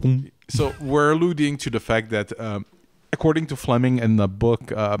 So we're alluding to the fact that, according to Fleming in the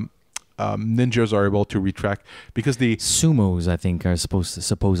book, ninjas are able to retract because the sumos, I think, are supposed to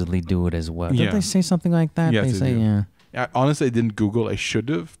supposedly do it as well. Yeah. Don't they say something like that? Yes, they say, do. yeah. Honestly, I didn't Google. I should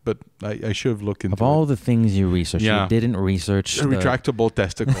have, but I should have looked into of all the things you researched, Yeah. you didn't research retractable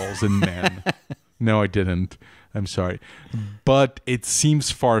testicles in men. No, I didn't. I'm sorry, but it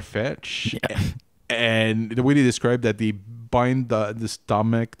seems far-fetched. Yeah. And the way they describe that, they bind the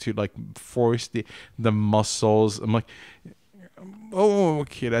stomach to like force the muscles. I'm like, oh,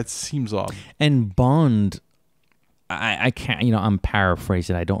 okay, that seems odd. And Bond, I can't, I'm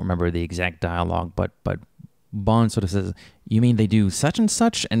paraphrasing. I don't remember the exact dialogue, but Bond sort of says, "You mean they do such and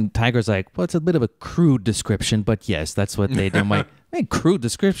such?" And Tiger's like, "Well, it's a bit of a crude description, but yes, that's what they do." I'm like, hey, crude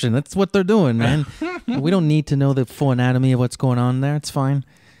description. That's what they're doing, man. We don't need to know the full anatomy of what's going on there. It's fine.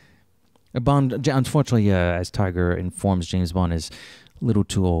 Bond, unfortunately, as Tiger informs James Bond, is a little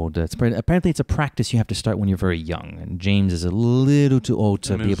too old. Apparently, it's a practice you have to start when you're very young. And James is a little too old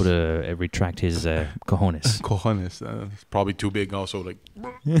to be able to retract his cojones. Cojones. It's probably too big also. Like,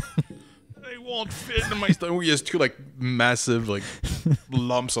 they won't fit in my stomach. He has two like massive like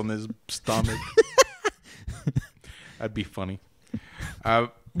lumps on his stomach. That'd be funny.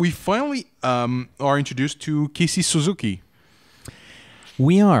 We finally are introduced to Casey Suzuki.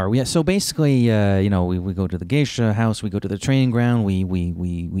 We are. So basically, we go to the geisha house, we go to the training ground, we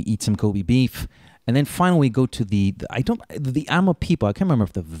eat some Kobe beef, and then finally we go to the Ama people. I can't remember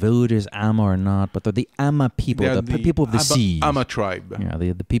if the village is Ama or not, but they're the Ama people, the people of the sea. Ama tribe. Yeah,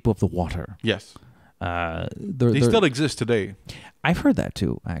 the people of the water. Yes. They still exist today. I've heard that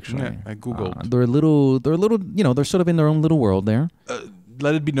too, actually. Yeah, I googled. They're a little, they're sort of in their own little world there.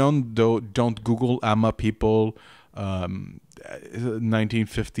 Let it be known, though, don't Google Ama people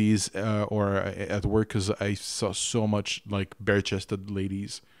 1950s or at work, because I saw so much like bare-chested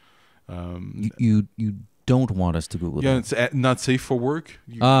ladies. You don't want us to Google that. Yeah, it's not safe for work.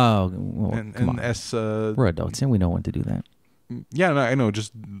 Come on. We're adults and we know when to do that. Yeah, no, I know.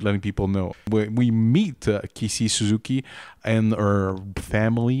 Just letting people know. We meet Casey Suzuki and her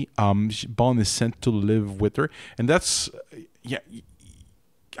family. Bond is sent to live with her, and that's you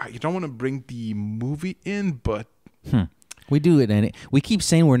don't want to bring the movie in, but we do it, and we keep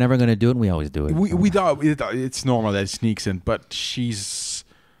saying we're never going to do it, and we always do it. It's normal that it sneaks in, but she's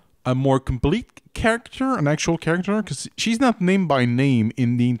a more complete character, an actual character, because she's not named by name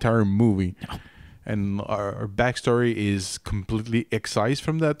in the entire movie. No. And our backstory is completely excised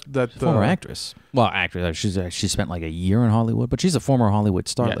from that former actress. Well, actress. She spent like a year in Hollywood, but she's a former Hollywood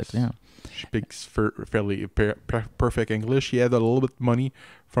starlet. Yes. Yeah, she speaks fairly perfect English. She had a little bit of money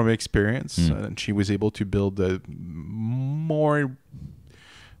from experience, and she was able to build a more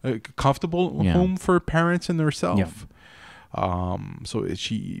comfortable home for parents and herself. So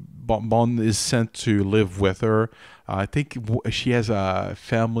Bond is sent to live with her. I think she has a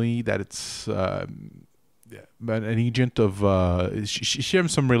family that it's an agent of. She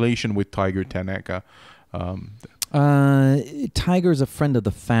has some relation with Tiger Tanaka. Tiger's a friend of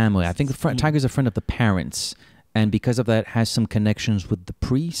the family. I think Tiger's a friend of the parents. And because of that, has some connections with the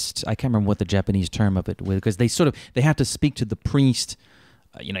priest. I can't remember what the Japanese term of it was, because they have to speak to the priest,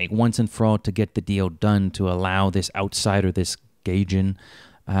 once and for all to get the deal done, to allow this outsider, this Gaijin,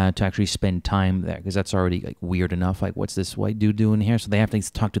 to actually spend time there, because that's already like weird enough. Like, what's this white dude doing here? So they have to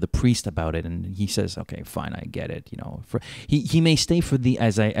talk to the priest about it, and he says, "Okay, fine, I get it." He may stay for the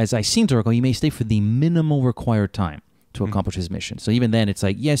as I seem to recall, he may stay for the minimal required time to accomplish his mission. So even then, it's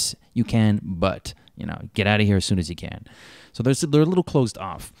like, yes, you can, but get out of here as soon as you can. So they're a little closed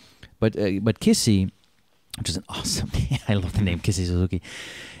off. But Kissy, which is an awesome name. I love the name Kissy Suzuki.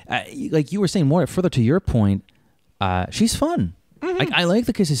 Like you were saying, more further to your point, she's fun. I like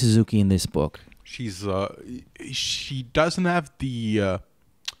the Kissy Suzuki in this book. She doesn't have the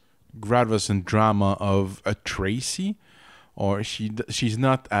gravitas and drama of a Tracy, or she's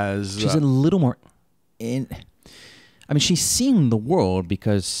not as. She's a little more she's seen the world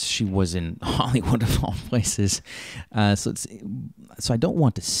because she was in Hollywood of all places. So I don't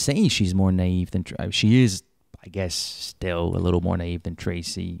want to say she's more naive than she is. I guess still a little more naive than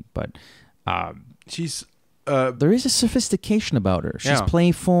Tracy, but she's. There is a sophistication about her. She's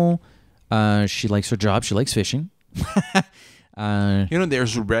playful. She likes her job. She likes fishing.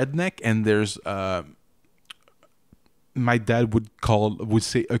 There's redneck and there's. My dad would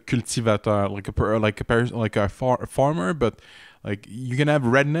say a cultivateur, like a farmer, but like you can have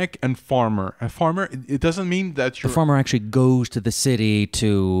redneck and farmer. A farmer, it doesn't mean that the farmer actually goes to the city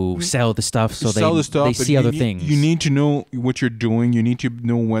to sell the stuff, so they see other things. You need to know what you're doing. You need to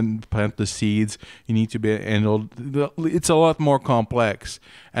know when to plant the seeds. You need to be handled. It's a lot more complex.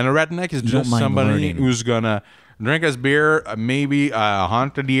 And a redneck is just somebody who's gonna drink his beer, maybe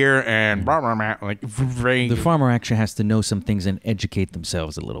hunt a deer, and blah, blah, blah, like very. The farmer actually has to know some things and educate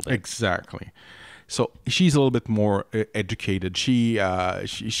themselves a little bit. Exactly. So she's a little bit more educated. She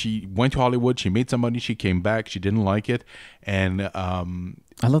went to Hollywood. She made some money. She came back. She didn't like it, and I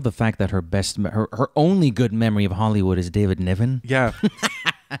love the fact that her only good memory of Hollywood is David Niven. Yeah,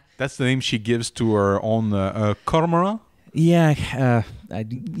 that's the name she gives to her own cormorant. Yeah,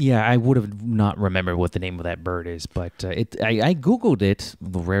 I would have not remembered what the name of that bird is, but I googled it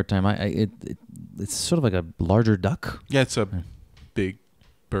the rare time. It's sort of like a larger duck. Yeah, it's a big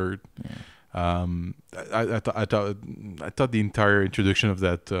bird. Yeah. I thought the entire introduction of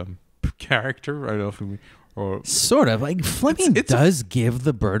that character. I don't know if sort of like Fleming does give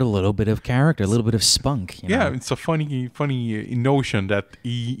the bird a little bit of character, a little bit of spunk. It's a funny notion that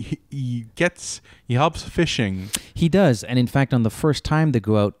he helps fishing. He does, and in fact, on the first time they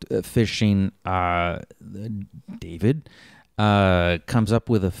go out fishing, David comes up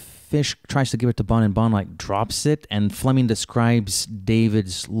with a fish, tries to give it to Bond, and Bond like drops it, and Fleming describes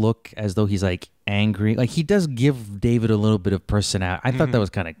David's look as though he's like angry. Like he does give David a little bit of personality. I thought that was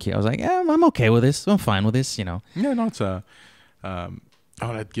kind of cute. I was like, yeah, I'm okay with this. I'm fine with this. Yeah, no, it's a.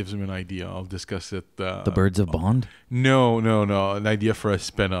 That gives me an idea. I'll discuss it. The Birds of Bond? No. An idea for a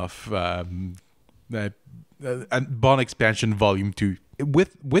spinoff. Bond Expansion Volume 2.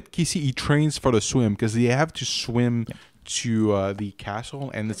 With Kissy, he trains for the swim because they have to swim to the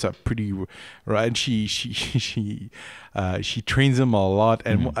castle, and it's a pretty right. She trains him a lot,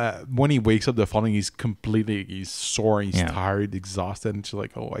 and when he wakes up the following, he's sore, he's tired, exhausted, and she's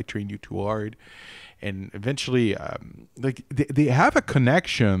like, "Oh, I trained you too hard." And eventually, like they have a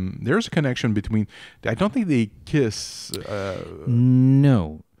connection. There's a connection between. I don't think they kiss.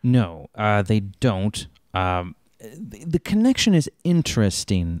 No, they don't. The connection is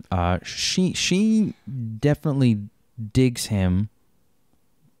interesting. She definitely digs him,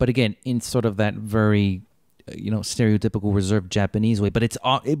 but again, in sort of that very, stereotypical reserved Japanese way. But it's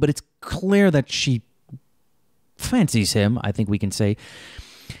clear that she fancies him, I think we can say.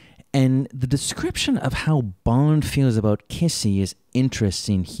 And the description of how Bond feels about Kissy is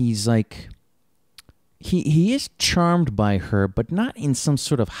interesting. He's like, he is charmed by her, but not in some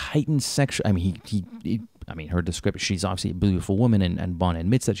sort of heightened sexual. I mean, her description. She's obviously a beautiful woman, and Bond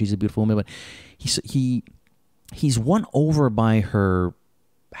admits that she's a beautiful woman. But he's won over by her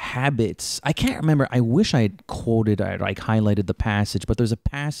habits. I can't remember. I wish I had highlighted the passage, but there's a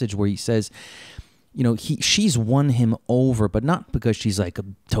passage where he says, she's won him over, but not because she's like a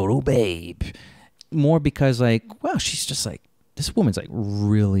total babe, more because she's just like this woman's like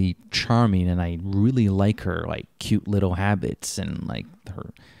really charming, and I really like her like cute little habits and like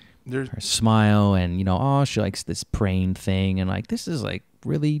her smile, and she likes this praying thing, and like this is like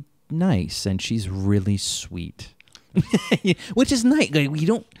really nice, and she's really sweet, which is nice. Like we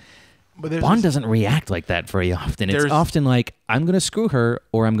don't. Bond doesn't react like that very often. It's often like, I'm going to screw her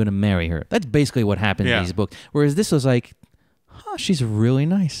or I'm going to marry her. That's basically what happened in these books. Whereas this was like, she's really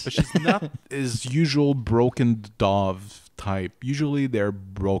nice. But she's not his usual broken dove type. Usually they're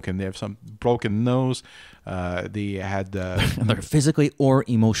broken. They have some broken nose. They had... they're physically or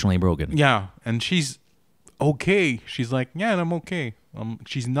emotionally broken. Yeah, and she's okay. She's like, yeah, I'm okay.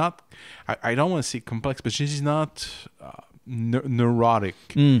 She's not... I don't want to say complex, but she's not... neurotic,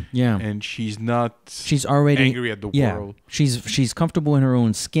 and she's already angry at the world. She's comfortable in her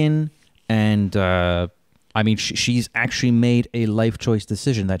own skin, and I mean she's actually made a life choice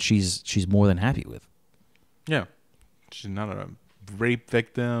decision that she's more than happy with. Yeah, she's not a rape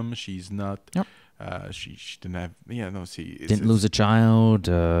victim. She's not. Yep. She didn't have. Yeah, no. Didn't lose a child.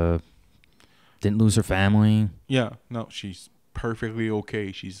 Didn't lose her family. Yeah, no. She's perfectly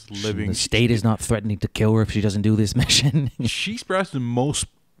okay. She's living. The state is not threatening to kill her if she doesn't do this mission. She's perhaps the most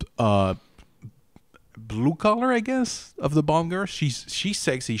blue collar, I guess, of the Bond girls. She's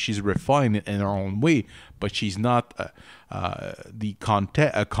sexy. She's refined in her own way, but she's not a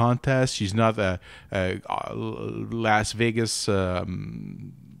contest. She's not a Las Vegas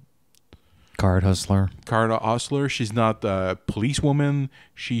card hustler. She's not a policewoman.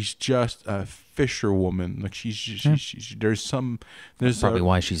 She's just a fisherwoman. Like there's probably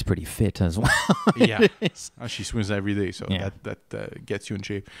why she's pretty fit as well. Yeah, she swims every day, so that gets you in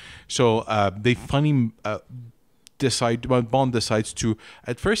shape. So they finally Bond decides to.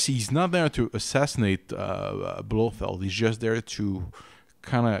 At first, he's not there to assassinate Blofeld. He's just there to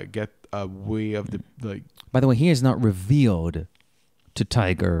kind of get a way of the like. By the way, he is not revealed to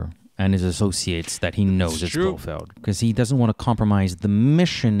Tiger and his associates that he knows it's Blofeld, because he doesn't want to compromise the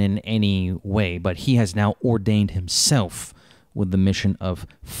mission in any way, but he has now ordained himself with the mission of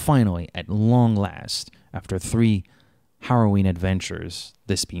finally, at long last, after 3 harrowing adventures,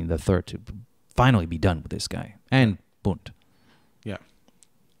 this being the third, to finally be done with this guy. And Bund. Yeah.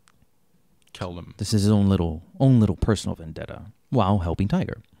 Kill him. This is his own little personal vendetta while helping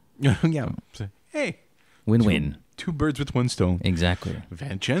Tiger. Yeah. Hey. Win-win. 2 birds with 1 stone. Exactly.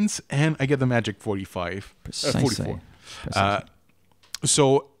 Vengeance, and I get the magic 45. Precisely. 44.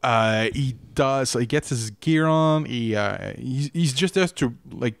 So he gets his gear on. He's just there to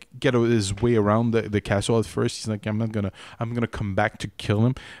like get his way around the castle at first. He's like, I'm gonna come back to kill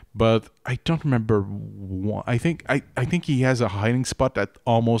him, but I don't remember what. I think he has a hiding spot that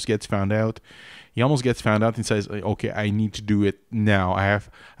almost gets found out. He almost gets found out and says, okay, I need to do it now. I have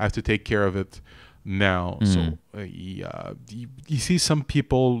to take care of it now. So you see some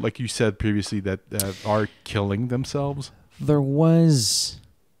people, like you said previously, that are killing themselves. There was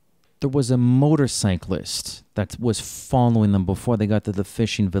a motorcyclist that was following them before they got to the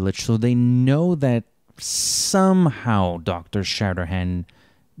fishing village, so they know that somehow Dr. Shatterhand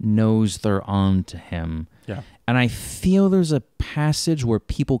knows they're on to him. Yeah. And I feel there's a passage where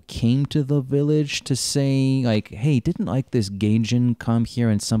people came to the village to say, like, hey, didn't like this Gaijin come here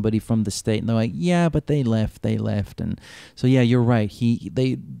and somebody from the state? And they're like, yeah, but they left. And so, yeah, you're right.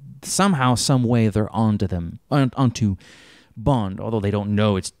 They somehow, some way, they're onto Bond, although they don't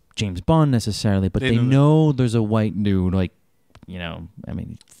know it's James Bond necessarily, but they know there's a white dude, like, I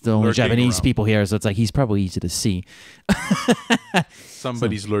mean, it's the only Japanese people here, so it's like he's probably easy to see.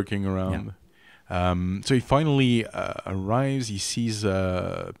 Somebody's lurking around. Yeah. So he finally arrives. He sees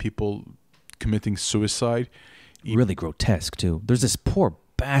people committing suicide. Really grotesque, too. There's this poor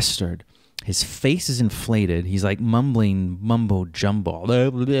bastard. His face is inflated. He's like mumbling mumbo jumbo.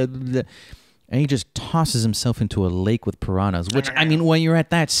 And he just tosses himself into a lake with piranhas, which, I mean, when you're at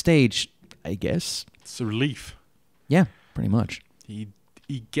that stage, I guess. It's a relief. Yeah, pretty much. He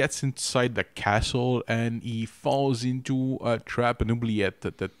gets inside the castle and he falls into a trap, an oubliette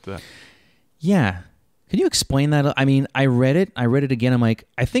that Yeah. Can you explain that? I mean, I read it again. I'm like,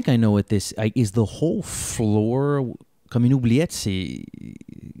 I think I know what this is. The whole floor, comme une oubliette, c'est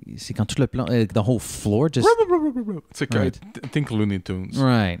quand tout le plan, the whole floor just... It's like, right. I think Looney Tunes.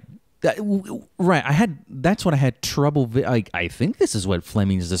 Right. Right. That's what I had trouble. I think this is what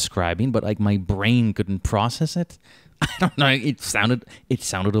Fleming is describing, but like my brain couldn't process it. I don't know. It sounded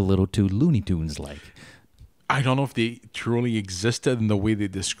a little too Looney Tunes like. I don't know if they truly existed in the way they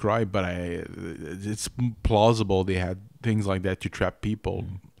describe, but it's plausible they had things like that to trap people.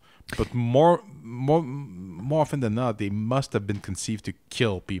 But more often than not, they must have been conceived to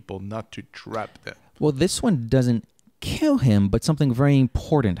kill people, not to trap them. Well, this one doesn't kill him, but something very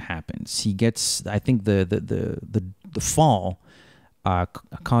important happens. He gets, I think, the fall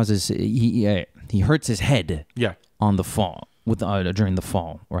causes he hurts his head. Yeah. On the fall during the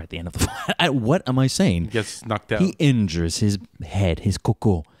fall or at the end of the fall. What am I saying? He gets knocked out. He injures his head, his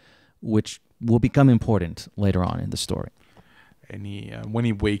coco, which will become important later on in the story. And he, when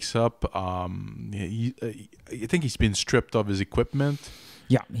he wakes up, I think he's been stripped of his equipment.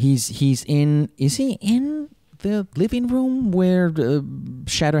 Yeah, he's in. Is he in the living room where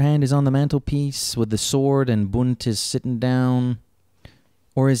Shatterhand is on the mantelpiece with the sword and Bunt is sitting down?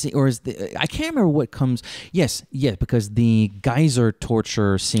 Or is I can't remember what comes. Yes, because the geyser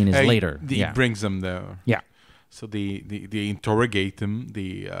torture scene is later. He brings them there. Yeah. So they interrogate him.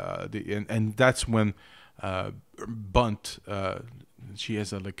 And that's when Bunt she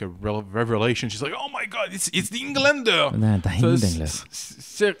has a revelation. She's like, "Oh my God, it's the Englander!"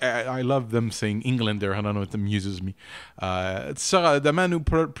 I love them saying Englander. I don't know, it amuses me. The man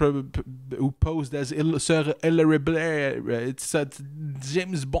who posed as Sir Hilary Blair. It's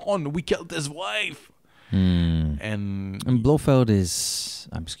James Bond. We killed his wife. And Blofeld is,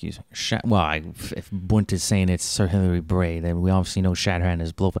 excuse me. If Bunt is saying it's Sir Hilary Bray, then we obviously know Shatterhand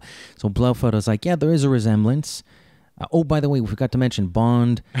is Blofeld. So Blofeld is like, yeah, there is a resemblance. By the way, we forgot to mention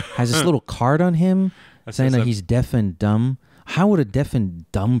Bond has this little card on him saying that he's deaf and dumb. How would a deaf and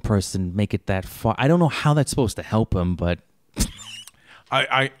dumb person make it that far? I don't know how that's supposed to help him, but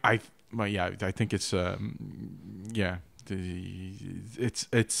I think it's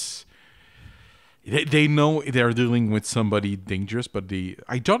it's. They know they're dealing with somebody dangerous, but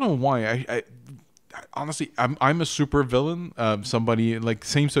I don't know why. I honestly, I'm a super villain. Somebody like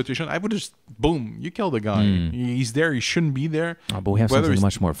same situation, I would just boom, you kill the guy. He's there. He shouldn't be there. But we have something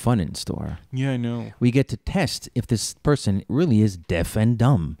much more fun in store. Yeah, I know. We get to test if this person really is deaf and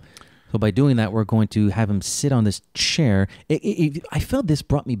dumb. So by doing that, we're going to have him sit on this chair. I felt this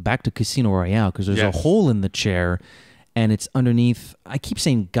brought me back to Casino Royale because there's a hole in the chair. And it's underneath, I keep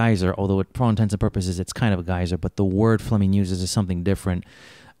saying geyser, although for all intents and purposes, it's kind of a geyser, but the word Fleming uses is something different.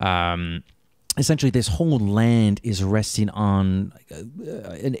 Essentially, this whole land is resting on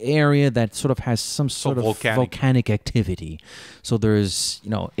an area that sort of has some sort of volcanic activity. So there's,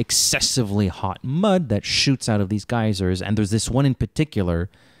 excessively hot mud that shoots out of these geysers. And there's this one in particular,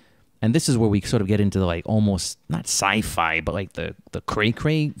 and this is where we sort of get into like almost, not sci-fi, but like the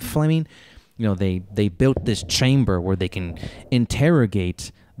cray-cray Fleming. They built this chamber where they can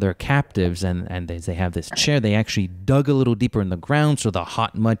interrogate their captives, and they have this chair. They actually dug a little deeper in the ground so the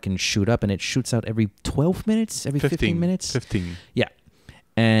hot mud can shoot up, and it shoots out every 12 minutes, every 15 minutes? 15. Yeah.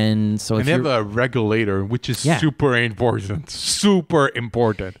 And so they have a regulator, which is super important. Super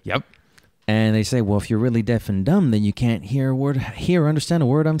important. Yep. And they say, well, if you're really deaf and dumb, then you can't hear or understand a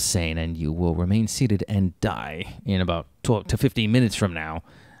word I'm saying, and you will remain seated and die in about 12 to 15 minutes from now.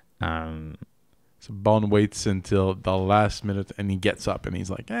 So Bond waits until the last minute, and he gets up, and he's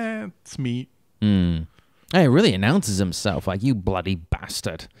like, it's me. He really announces himself, like, you bloody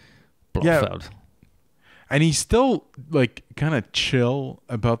bastard, Blofeld. Yeah. And he's still, like, kind of chill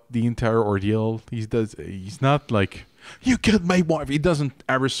about the entire ordeal. He's not like, you killed my wife. He doesn't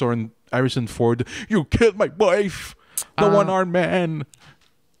Harrison Ford, you killed my wife, the one-armed man.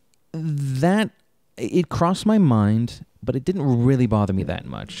 That, it crossed my mind, but it didn't really bother me that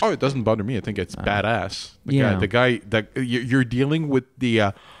much. Oh, it doesn't bother me. I think it's badass. The guy that you're dealing with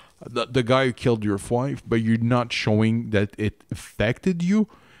the guy who killed your wife, but you're not showing that it affected you.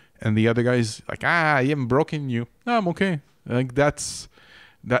 And the other guy's like, I haven't broken you. No, I'm okay. Like that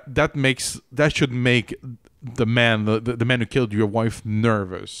should make the man who killed your wife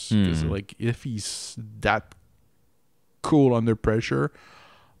nervous. Because like if he's that cool under pressure,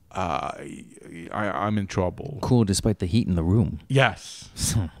 I'm in trouble. Cool despite the heat in the room. Yes.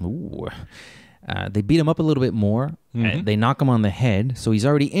 Ooh. They beat him up a little bit more. They knock him on the head. So he's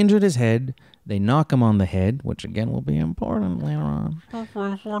already injured his head. They knock him on the head, which again will be important later on.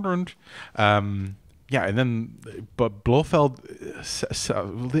 Important. And then, but Blofeld,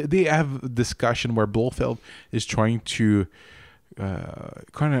 they have a discussion where Blofeld is trying to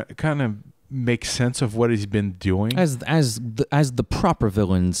kind of make sense of what he's been doing, as the proper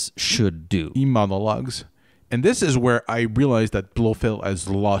villains should do. He monologues, and this is where I realized that Blofeld has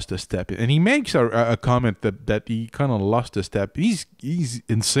lost a step. And he makes a comment that he kind of lost a step. He's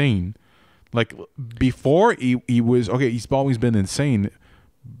insane. Like before, he was okay. He's always been insane,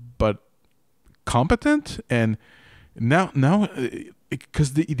 but competent. And now,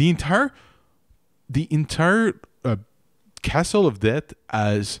 because the entire Castle of Death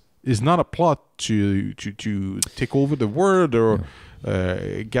is not a plot to take over the world or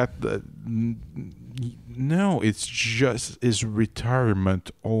get the... No, it's just his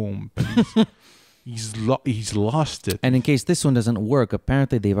retirement home. But he's lost it. And in case this one doesn't work,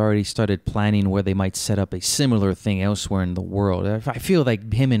 apparently they've already started planning where they might set up a similar thing elsewhere in the world. I feel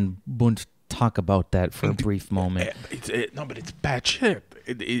like him and Bunt talk about that for a brief moment. No, but it's bad shit.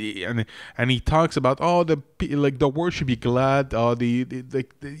 And he talks about the world should be glad.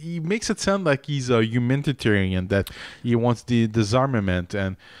 He makes it sound like he's a humanitarian, that he wants the disarmament.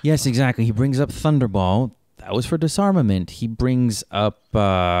 And yes, exactly. He brings up Thunderball. That was for disarmament. He brings up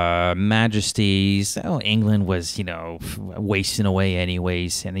Majesties. Oh, England was, wasting away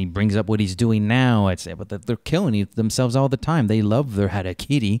anyways. And he brings up what he's doing now. But they're killing themselves all the time. They love their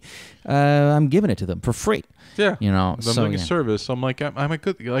harakiri. I'm giving it to them for free. Yeah, I'm doing a service. I'm like, I'm a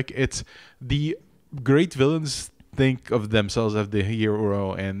good, it's the great villains think of themselves as the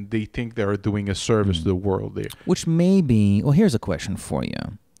hero, and they think they're doing a service to the world there. Which may be, well, here's a question for you.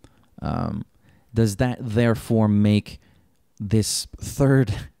 Does that therefore make this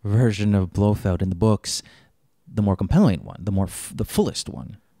third version of Blofeld in the books the more compelling one, the fullest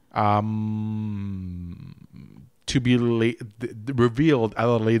one? To be revealed at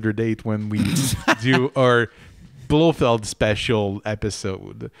a later date when we do our Blofeld special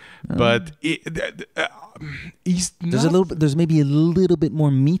episode. But there's maybe a little bit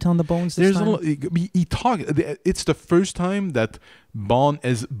more meat on the bones this time? It's the first time that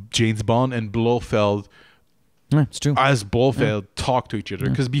James Bond and Blofeld... Yeah, it's true. As Blofeld talk to each other.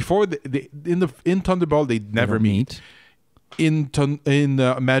 Because before, in Thunderball, they never meet. In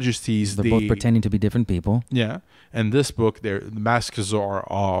Majesties, they're both pretending to be different people. Yeah, and this book, the masks are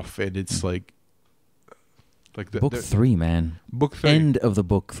off, and it's like book 3, man. Book 3. End of the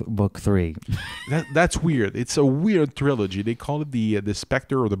book 3. That's weird. It's a weird trilogy. They call it the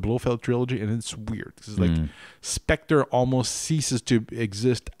Spectre or the Blofeld trilogy, and it's weird. It's like Spectre almost ceases to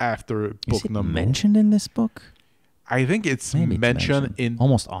exist after book number. Mentioned in this book? I think it's mentioned in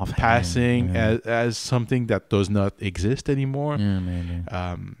almost off passing as something that does not exist anymore. Yeah, maybe.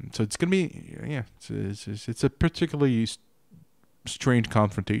 So it's gonna be it's a particularly strange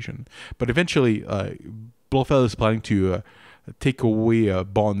confrontation. But eventually, Blofeld is planning to take away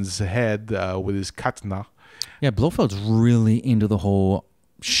Bond's head with his katana. Yeah, Blofeld's really into the whole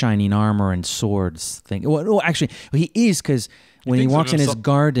shining armor and swords thing. Well, actually, he is, because when he walks in his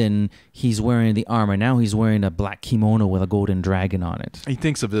garden, he's wearing the armor. Now he's wearing a black kimono with a golden dragon on it. He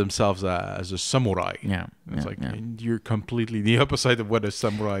thinks of himself as a samurai. Yeah. It's you're completely the opposite of what a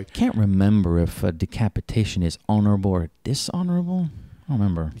samurai. Can't remember if decapitation is honorable or dishonorable. I don't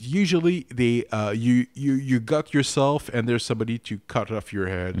remember. Usually, they you gut yourself, and there's somebody to cut off your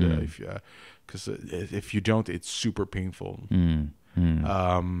head. Because if you don't, it's super painful.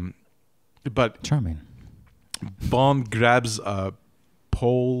 But charming. Bond grabs a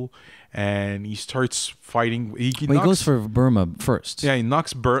pole and he starts fighting. He goes for Burma first. Yeah, he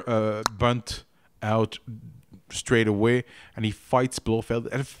knocks Bunt out straight away, and he fights Blofeld.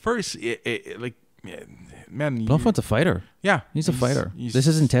 At first, Blofeld's a fighter. Yeah, he's a fighter. This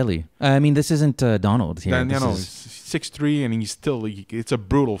isn't Telly. This isn't Donald here. He's 6'3", and he's still. It's a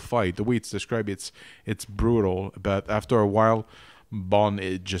brutal fight. The way it's described, it's brutal. But after a while, Bond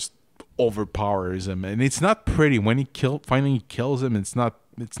just overpowers him, and it's not pretty. When he finally kills him, it's not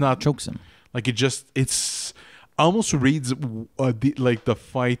chokes him. Like it's almost reads the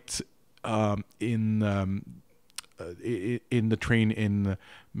fight in the train in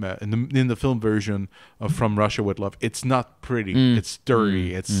the film version of From Russia with Love. It's not pretty. It's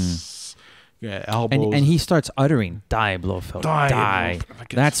dirty. It's elbows. And he starts uttering, "Die, Blofeld, die."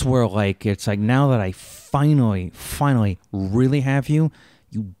 That's where it's like, now that I finally really have you.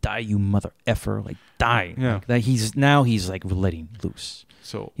 You die, you mother effer! Like, die! Yeah. He's like letting loose.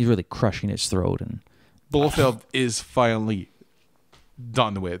 So he's really crushing his throat, and Blofeld is finally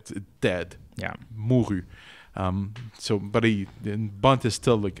done with, dead. Yeah, mouru. But Bunt is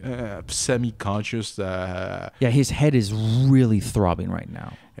still semi-conscious. His head is really throbbing right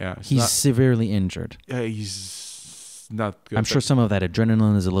now. Yeah, he's severely injured. Yeah, he's not good. I'm sure some of that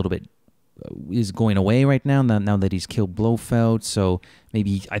adrenaline is a little bit is going away right now that he's killed Blofeld. So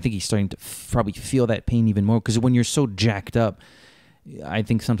maybe I think he's starting to probably feel that pain even more, because when you're so jacked up, I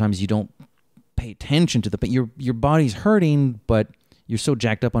think sometimes you don't pay attention to but your body's hurting, but you're so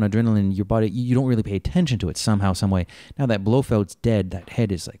jacked up on adrenaline, your body, you don't really pay attention to it somehow, some way. Now that Blofeld's dead, that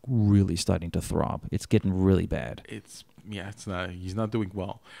head is really starting to throb. It's getting really bad. It's not. He's not doing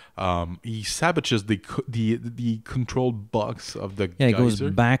well. He sabotages the control box of the geyser. He goes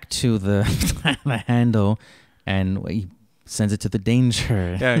back to the handle, and he sends it to the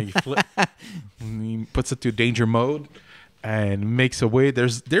danger. Yeah, he puts it to danger mode, and makes away.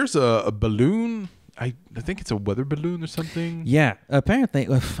 There's a balloon. I think it's a weather balloon or something. Yeah, apparently.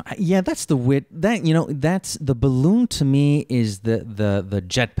 Yeah, that's the weird. That's the balloon to me is the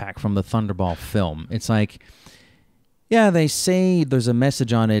jetpack from the Thunderball film. It's like, yeah, they say there's a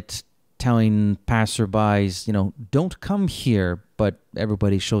message on it telling passerbys, don't come here, but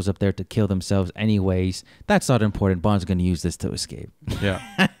everybody shows up there to kill themselves anyways. That's not important. Bond's going to use this to escape.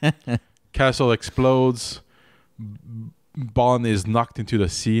 Yeah. Castle explodes. Bond is knocked into the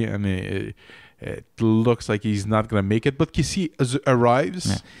sea. I mean, it looks like he's not going to make it, but Kissy arrives.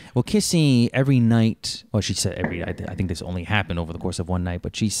 Yeah. Well, Kissy, every night, well, she said I think this only happened over the course of one night,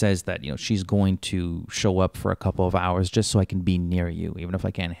 but she says that, she's going to show up for a couple of hours just so I can be near you, even if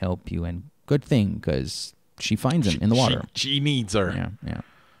I can't help you. And good thing, because she finds him in the water. She needs her. Yeah.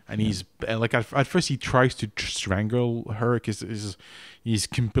 And he's, like, at first he tries to strangle her because he's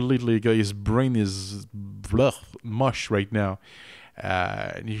completely, his brain is mush right now.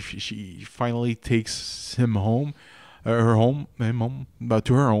 And she finally takes him home, to her home, I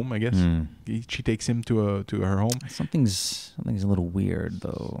guess. She takes him to her home. Something's a little weird,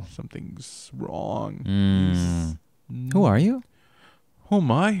 though. Something's wrong. Who are you? Who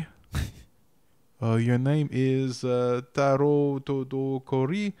am I? Your name is Taro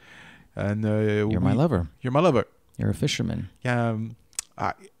Todokori, and you're my lover. You're my lover. You're a fisherman.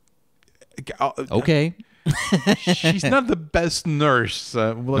 Okay. She's not the best nurse.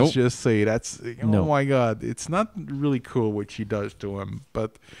 Let's just say that's. Oh my God, it's not really cool what she does to him.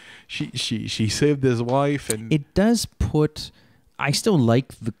 But she saved his wife, and it does put. I still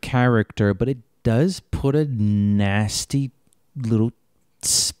like the character, but it does put a nasty little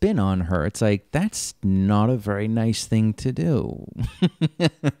spin on her. It's like, that's not a very nice thing to do.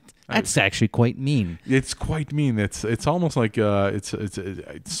 That's actually quite mean. It's quite mean. It's almost like it's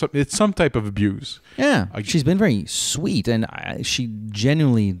some type of abuse. Yeah, she's been very sweet, and she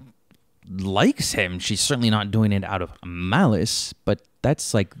genuinely likes him. She's certainly not doing it out of malice, but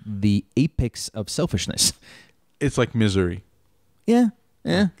that's like the apex of selfishness. It's like misery. Yeah,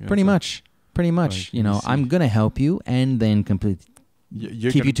 pretty much. Like, I'm gonna help you, and then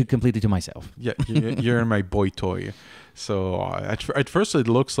keep you completely to myself. Yeah, you're my boy toy. So at first it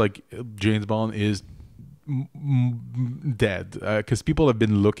looks like James Bond is dead because people have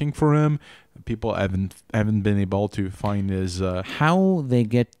been looking for him. People haven't been able to find his. How they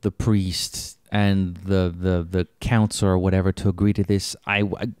get the priest and the counselor or whatever to agree to this? I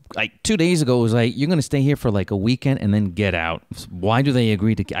 2 days ago was like, you're going to stay here for like a weekend and then get out. Why do they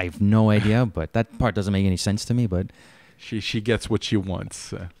agree to? I have no idea, but that part doesn't make any sense to me. But she gets what she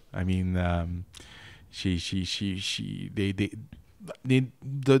wants. England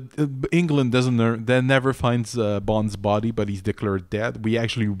never finds Bond's body, but he's declared dead. We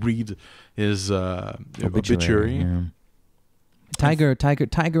actually read his obituary. Yeah. Tiger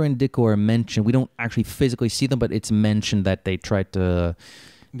and Dicko are mentioned. We don't actually physically see them, but it's mentioned that they tried to.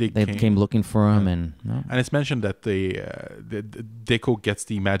 They came looking for him, and it's mentioned that the Dicko gets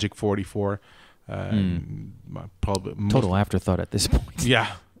the Magic 44. Probably total afterthought at this point.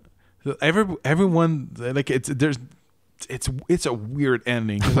 Yeah, everyone like it's a weird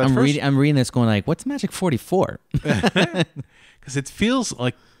ending. I'm reading this going like, what's Magic 44? Because it feels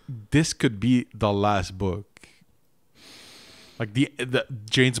like this could be the last book. Like the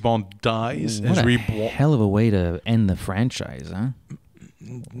James Bond dies and is reborn. Hell of a way to end the franchise, huh?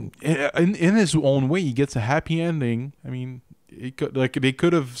 In his own way, he gets a happy ending. I mean, they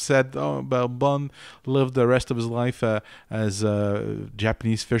could have said, Bond lived the rest of his life as a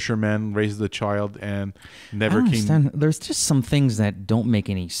Japanese fisherman, raised the child, and never came. There's just some things that don't make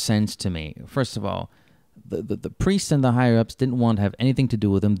any sense to me. First of all, the priests and the higher ups didn't want to have anything to do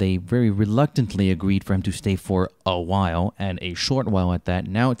with him. They very reluctantly agreed for him to stay for a while, and a short while at that.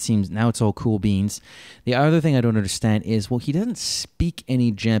 Now it's all cool beans. The other thing I don't understand is, well, he doesn't speak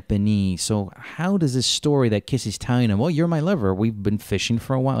any Japanese, so how does this story that Kissy's telling him, well, you're my lover, we've been fishing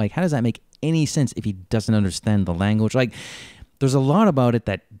for a while, like, how does that make any sense if he doesn't understand the language? Like, there's a lot about it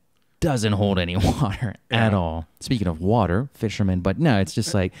that doesn't hold any water at all. Speaking of water, fishermen, but no, it's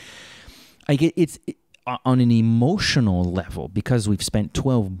just like, it's on an emotional level, because we've spent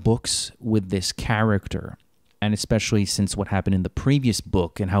 12 books with this character, and especially since what happened in the previous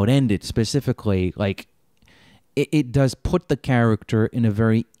book and how it ended specifically, like, it does put the character in a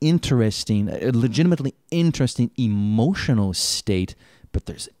very interesting, legitimately interesting emotional state, but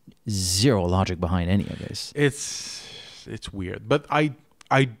there's zero logic behind any of this. It's weird, but I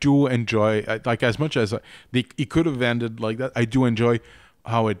do enjoy, like, as much as it could have ended like that, I do enjoy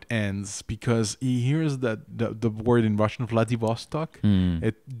how it ends, because he hears that the word in Russian, Vladivostok,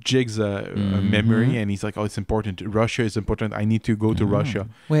 it jigs a memory, and he's like, oh, it's important. Russia is important. I need to go to Russia.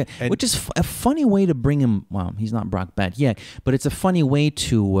 Well, which is a funny way to bring him, well, he's not brought back yet, but it's a funny way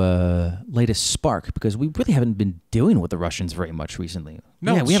to light a spark, because we really haven't been dealing with the Russians very much recently.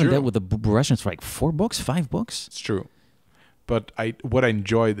 No, we haven't true. dealt with the Russians for like 4 books, 5 books. It's true. But what I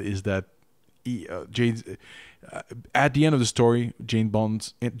enjoyed is that James... at the end of the story, James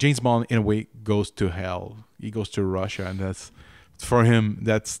Bond, in a way, goes to hell. He goes to Russia, and that's for him.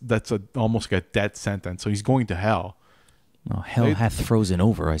 That's almost like a death sentence. So he's going to hell. Well, hell hath frozen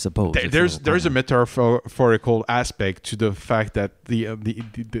over, I suppose. There's a metaphorical aspect to the fact that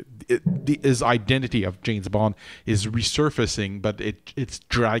his identity of James Bond is resurfacing, but it's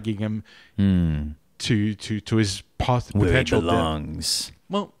dragging him to his potential death.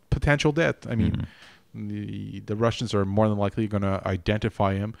 Well, potential death. I mean. The Russians are more than likely going to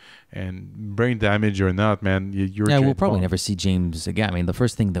identify him, and brain damage or not, man, we'll probably never see James again. I mean, the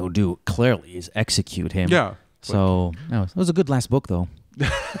first thing they'll do clearly is execute him. Yeah. So it was a good last book, though.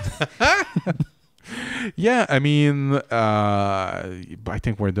 Yeah, I mean, I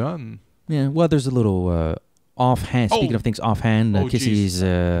think we're done. Yeah. Well, there's a little offhand. Speaking of things offhand, Kissy's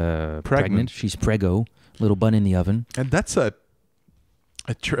pregnant. She's preggo. Little bun in the oven. And that's a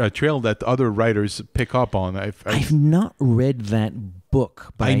trail that other writers pick up on. I've not read that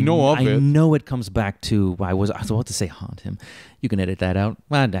book, but I know it. I know it comes back to. I was about to say haunt him. You can edit that out.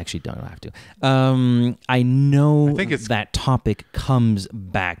 Well, I actually don't have to. I know that topic comes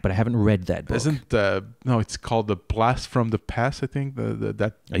back, but I haven't read that book. It's called The Blast from the Past, I think.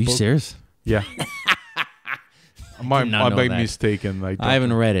 That Are you serious? Yeah. I might be mistaken. I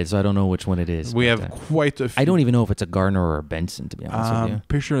haven't read it, so I don't know which one it is. We have quite a few. I don't even know if it's a Gardner or a Benson, to be honest with you. I'm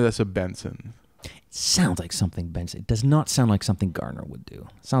pretty sure that's a Benson. It sounds like something Benson. It does not sound like something Gardner would do.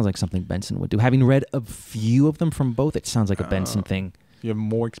 It sounds like something Benson would do. Having read a few of them from both, it sounds like a Benson thing. You have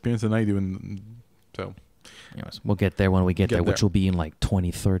more experience than I do, so... Anyways, we'll get there when we get there, which will be in like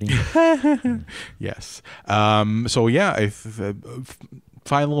 2030. Yes. So, yeah,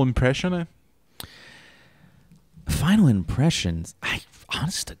 final impression... Final impressions,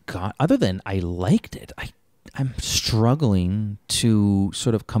 honest to God, other than I liked it, I'm struggling to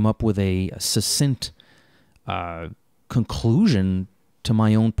sort of come up with a succinct conclusion to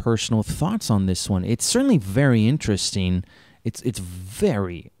my own personal thoughts on this one. It's certainly very interesting. It's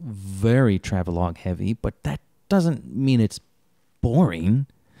very, very travelogue heavy, but that doesn't mean it's boring.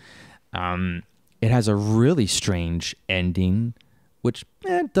 It has a really strange ending, which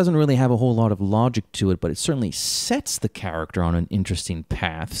doesn't really have a whole lot of logic to it, but it certainly sets the character on an interesting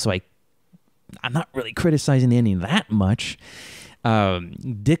path. So I'm not really criticizing the ending that much.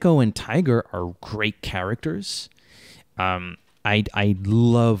 Dicko and Tiger are great characters. I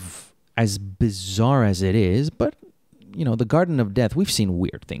love, as bizarre as it is, but the Garden of Death, we've seen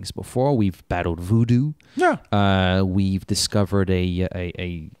weird things before. We've battled voodoo. Yeah. We've discovered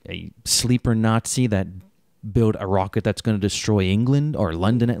a sleeper Nazi that build a rocket that's going to destroy England, or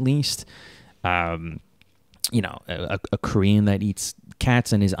London at least. A Korean that eats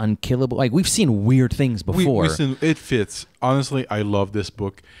cats and is unkillable. Like, we've seen weird things before. It fits. Honestly, I love this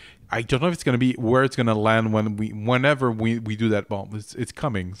book. I don't know if it's going to be where it's going to land whenever we do that. Well, it's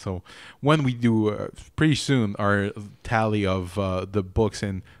coming. So when we do pretty soon our tally of the books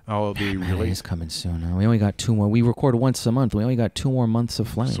and how they release. It is coming soon. We only got 2 more. We record once a month. We only got 2 more months of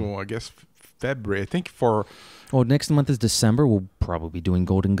Fleming. So I guess February. I think next month is December. We'll probably be doing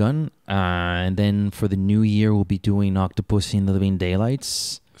Golden Gun. And then for the new year, we'll be doing Octopussy and the Living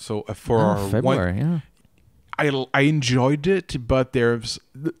Daylights. So for February, I enjoyed it, but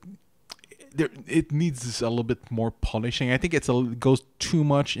it needs a little bit more polishing. I think it goes too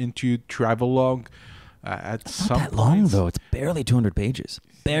much into travelogue at some point. Not that long, though. It's barely 200 pages.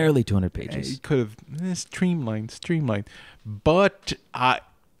 Barely 200 pages. It could have streamlined. But I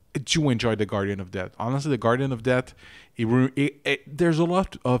do enjoy The Guardian of Death. Honestly, The Guardian of Death, there's a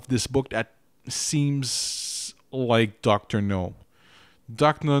lot of this book that seems like Dr. No.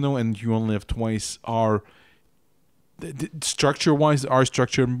 Dr. No and You Only Live Twice are, structure-wise, are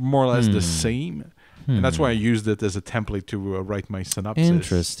structured more or less the same. And that's why I used it as a template to write my synopsis.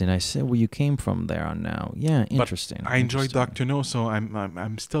 Interesting. I see where you came from there on now. Yeah, interesting. But I enjoyed Dr. No, so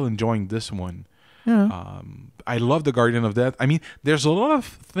I'm still enjoying this one. Yeah. I love The Guardian of Death. I mean, there's a lot of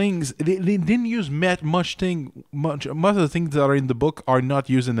things. They didn't use much of the things that are in the book are not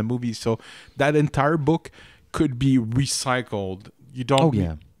used in the movie. So that entire book could be recycled. You don't. Oh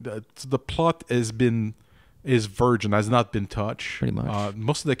yeah. The plot is virgin, has not been touched. Pretty much.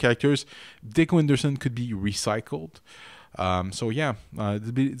 Most of the characters, Dick Wenderson could be recycled.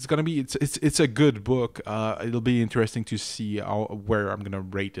 It's gonna be it's a good book. It'll be interesting to see where I'm gonna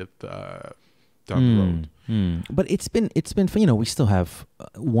rate it down the road. But it's been we still have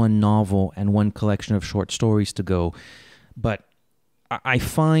one novel and one collection of short stories to go. But I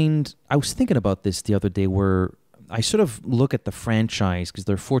was thinking about this the other day, where I sort of look at the franchise, because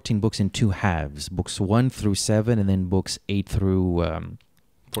there are 14 books in two halves, books 1 through 7, and then books 8 through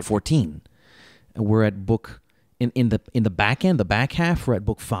 14. And we're at book in the back end, the back half, we're at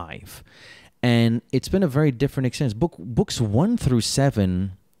book 5, and it's been a very different experience. Books 1 through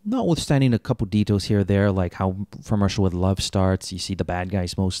 7, notwithstanding a couple details here or there, like how From Russia with Love starts, you see the bad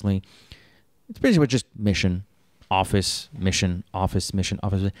guys mostly. It's basically just mission. Office, mission, office, mission,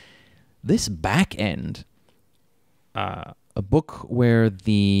 office. This back end, a book where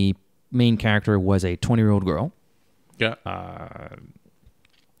the main character was a 20-year-old girl. Yeah.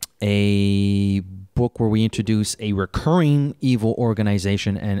 A book where we introduce a recurring evil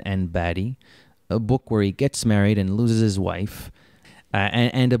organization and baddie. A book where he gets married and loses his wife.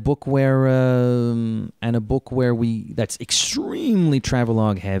 And a book where that's extremely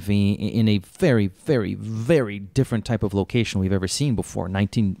travelogue heavy in a very, very, very different type of location we've ever seen before.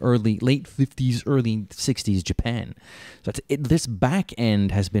 Late 50s, early 60s Japan. So this back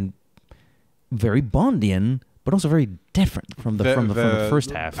end has been very Bondian, but also very different from the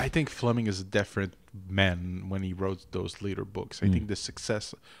first half. I think Fleming is a different man when he wrote those later books. I think the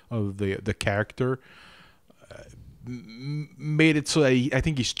success of the character made it so I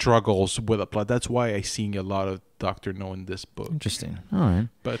think he struggles with a plot. That's why I seeing a lot of Dr. No in this book. Interesting. All right.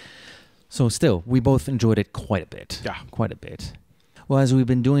 But so still, we both enjoyed it quite a bit. Yeah. Quite a bit. Well, as we've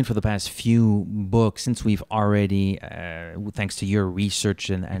been doing for the past few books, since we've already, thanks to your research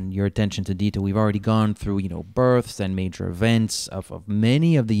and your attention to detail, we've already gone through, births and major events of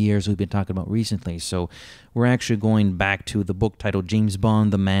many of the years we've been talking about recently. So we're actually going back to the book titled James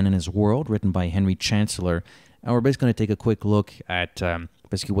Bond, The Man in His World, written by Henry Chancellor. And we're basically going to take a quick look at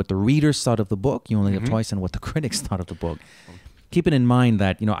basically what the readers thought of the book. You only live twice, and what the critics thought of the book. Keeping in mind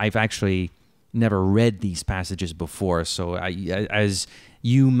that, I've actually never read these passages before. So as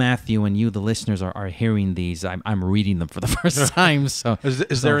you, Matthew, and you, the listeners, are hearing these, I'm reading them for the first time. So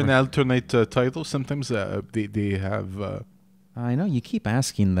is there an alternate title? Sometimes they have... I know, you keep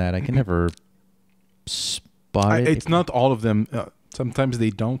asking that. I can never spot it. It's not all of them. Sometimes they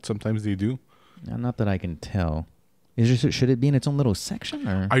don't. Sometimes they do. Not that I can tell. Should it be in its own little section?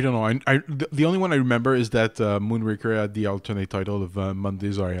 Or? I don't know. The only one I remember is that Moonraker had the alternate title of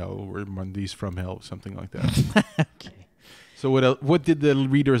Mondays Are Hell, or Mondays from Hell, something like that. Okay. So what did the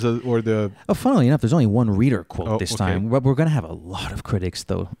readers or the... Oh, funnily enough, there's only one reader quote this time. We're going to have a lot of critics,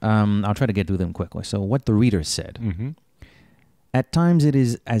 though. I'll try to get through them quickly. So what the readers said. At times it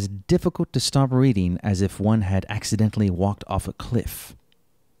is as difficult to stop reading as if one had accidentally walked off a cliff.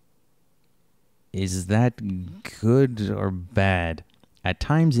 Is that good or bad? At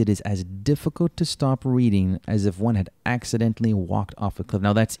times it is as difficult to stop reading as if one had accidentally walked off a cliff.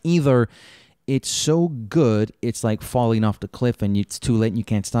 Now that's either it's so good it's like falling off the cliff and it's too late and you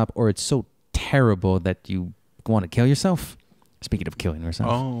can't stop, or it's so terrible that you want to kill yourself. Speaking of killing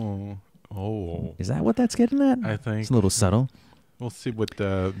yourself. Oh. Is that what that's getting at? I think. It's a little subtle. We'll see what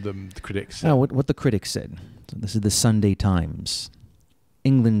the critics said. Oh, what the critics said. So this is the Sunday Times.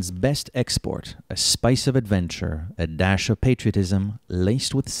 England's best export, a spice of adventure, a dash of patriotism,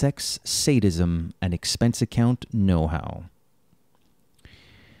 laced with sex, sadism, and expense account know-how.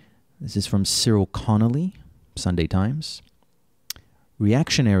 This is from Cyril Connolly, Sunday Times.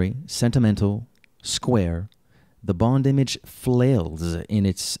 Reactionary, sentimental, square, the Bond image flails in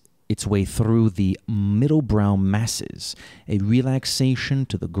its way through the middle-brow masses, a relaxation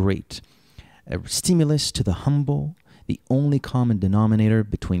to the great, a stimulus to the humble, the only common denominator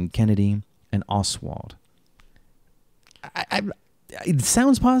between Kennedy and Oswald. It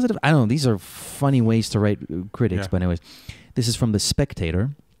sounds positive. I don't know. These are funny ways to write critics. Yeah. But anyways, this is from The Spectator.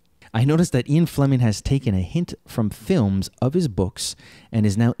 I noticed that Ian Fleming has taken a hint from films of his books and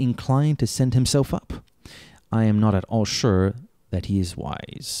is now inclined to send himself up. I am not at all sure that he is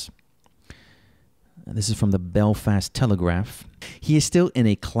wise. This is from the Belfast Telegraph. He is still in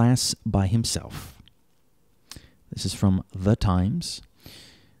a class by himself. This is from The Times.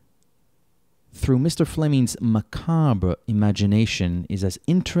 Through Mr. Fleming's macabre imagination is as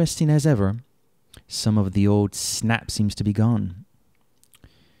interesting as ever. Some of the old snap seems to be gone.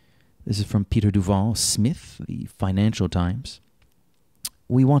 This is from Peter Duval Smith, The Financial Times.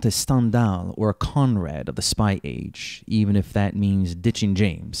 We want a Stendhal or a Conrad of the spy age, even if that means ditching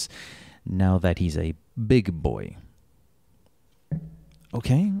James, now that he's a big boy.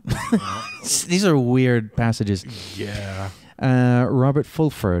 Okay. These are weird passages. Yeah. Robert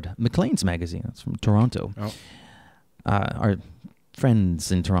Fulford, Maclean's magazine. That's from Toronto. Oh. Our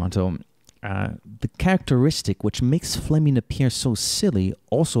friends in Toronto. The characteristic which makes Fleming appear so silly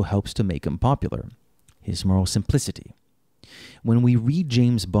also helps to make him popular. His moral simplicity. When we read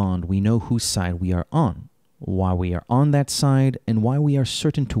James Bond, we know whose side we are on, why we are on that side, and why we are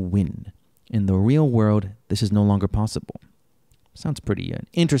certain to win. In the real world, this is no longer possible. Sounds pretty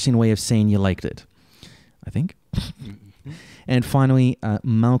interesting way of saying you liked it, I think. And finally,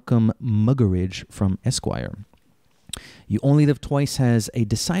 Malcolm Muggeridge from Esquire. You Only Live Twice has a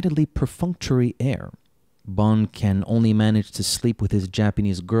decidedly perfunctory air. Bond can only manage to sleep with his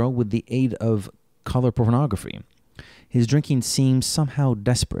Japanese girl with the aid of color pornography. His drinking seems somehow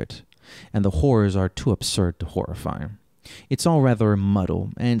desperate, and the horrors are too absurd to horrify. It's all rather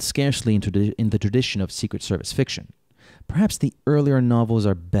muddled and scarcely in the tradition of Secret Service fiction. Perhaps the earlier novels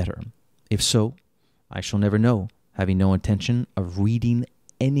are better. If so, I shall never know, having no intention of reading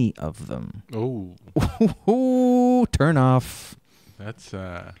any of them. Oh. Ooh, turn off. That's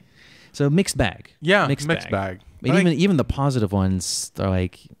So mixed bag. Yeah, mixed bag. I mean, even the positive ones are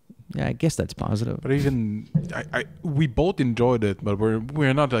like, yeah, I guess that's positive. But even we both enjoyed it, but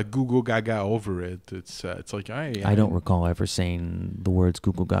we're not like Google Gaga over it. It's like I don't recall ever saying the words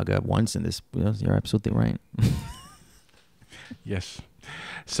Google Gaga once in this. You're absolutely right. Yes.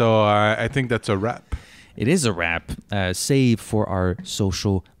 So I think that's a wrap. It is a wrap, save for our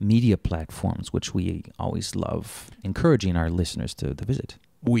social media platforms, which we always love encouraging our listeners to visit.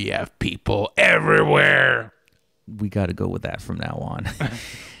 We have people everywhere. We got to go with that from now on.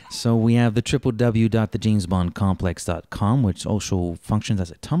 So we have the www.thejamesbondcomplex.com, which also functions as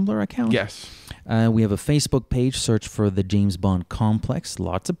a Tumblr account. Yes. We have a Facebook page. Search for the James Bond Complex.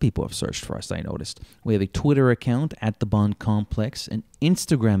 Lots of people have searched for us, I noticed. We have a Twitter account at the Bond Complex, an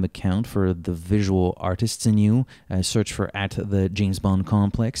Instagram account for the visual artists in you. Search for at the James Bond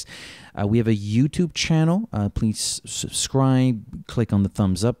Complex. We have a YouTube channel. Please subscribe. Click on the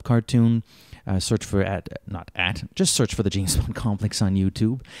thumbs up cartoon. Search for just search for the James Bond Complex on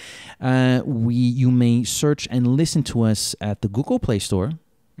YouTube. You may search and listen to us at the Google Play Store.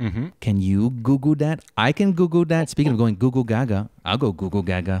 Mm-hmm. Can you Google that? I can Google that. Speaking of going Google Gaga, I'll go Google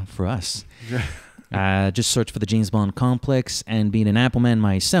Gaga for us. Just search for the James Bond Complex, and being an Apple man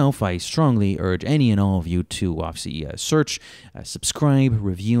myself, I strongly urge any and all of you to obviously search, subscribe,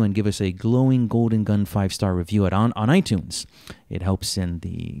 review, and give us a glowing golden gun 5-star review on iTunes. It helps in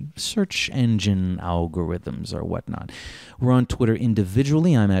the search engine algorithms or whatnot. We're on Twitter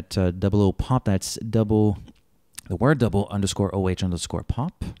individually. I'm at @00pop. That's double _OH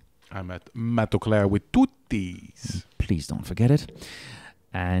 _pop. I'm at Matoclair with tuttis. Please don't forget it.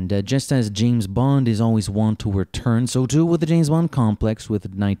 And just as James Bond is always one to return, so too with the James Bond Complex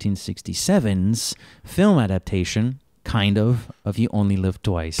with 1967's film adaptation, kind of You Only Live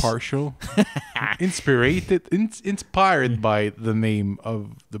Twice. Partial. Inspired by the name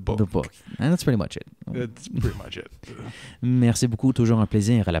of the book. The book. And that's pretty much it. That's pretty much it. Merci beaucoup. Toujours un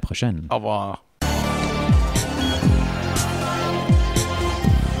plaisir. À la prochaine. Au revoir.